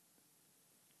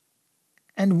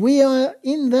 And we are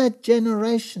in that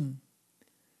generation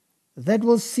that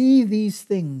will see these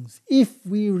things if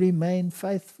we remain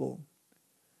faithful.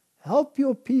 Help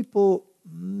your people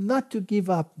not to give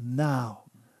up now,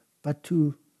 but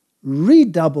to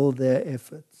redouble their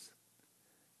efforts.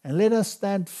 And let us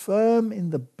stand firm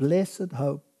in the blessed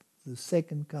hope, the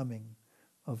second coming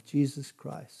of Jesus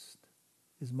Christ.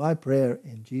 Is my prayer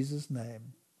in Jesus'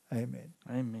 name. Amen.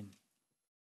 Amen.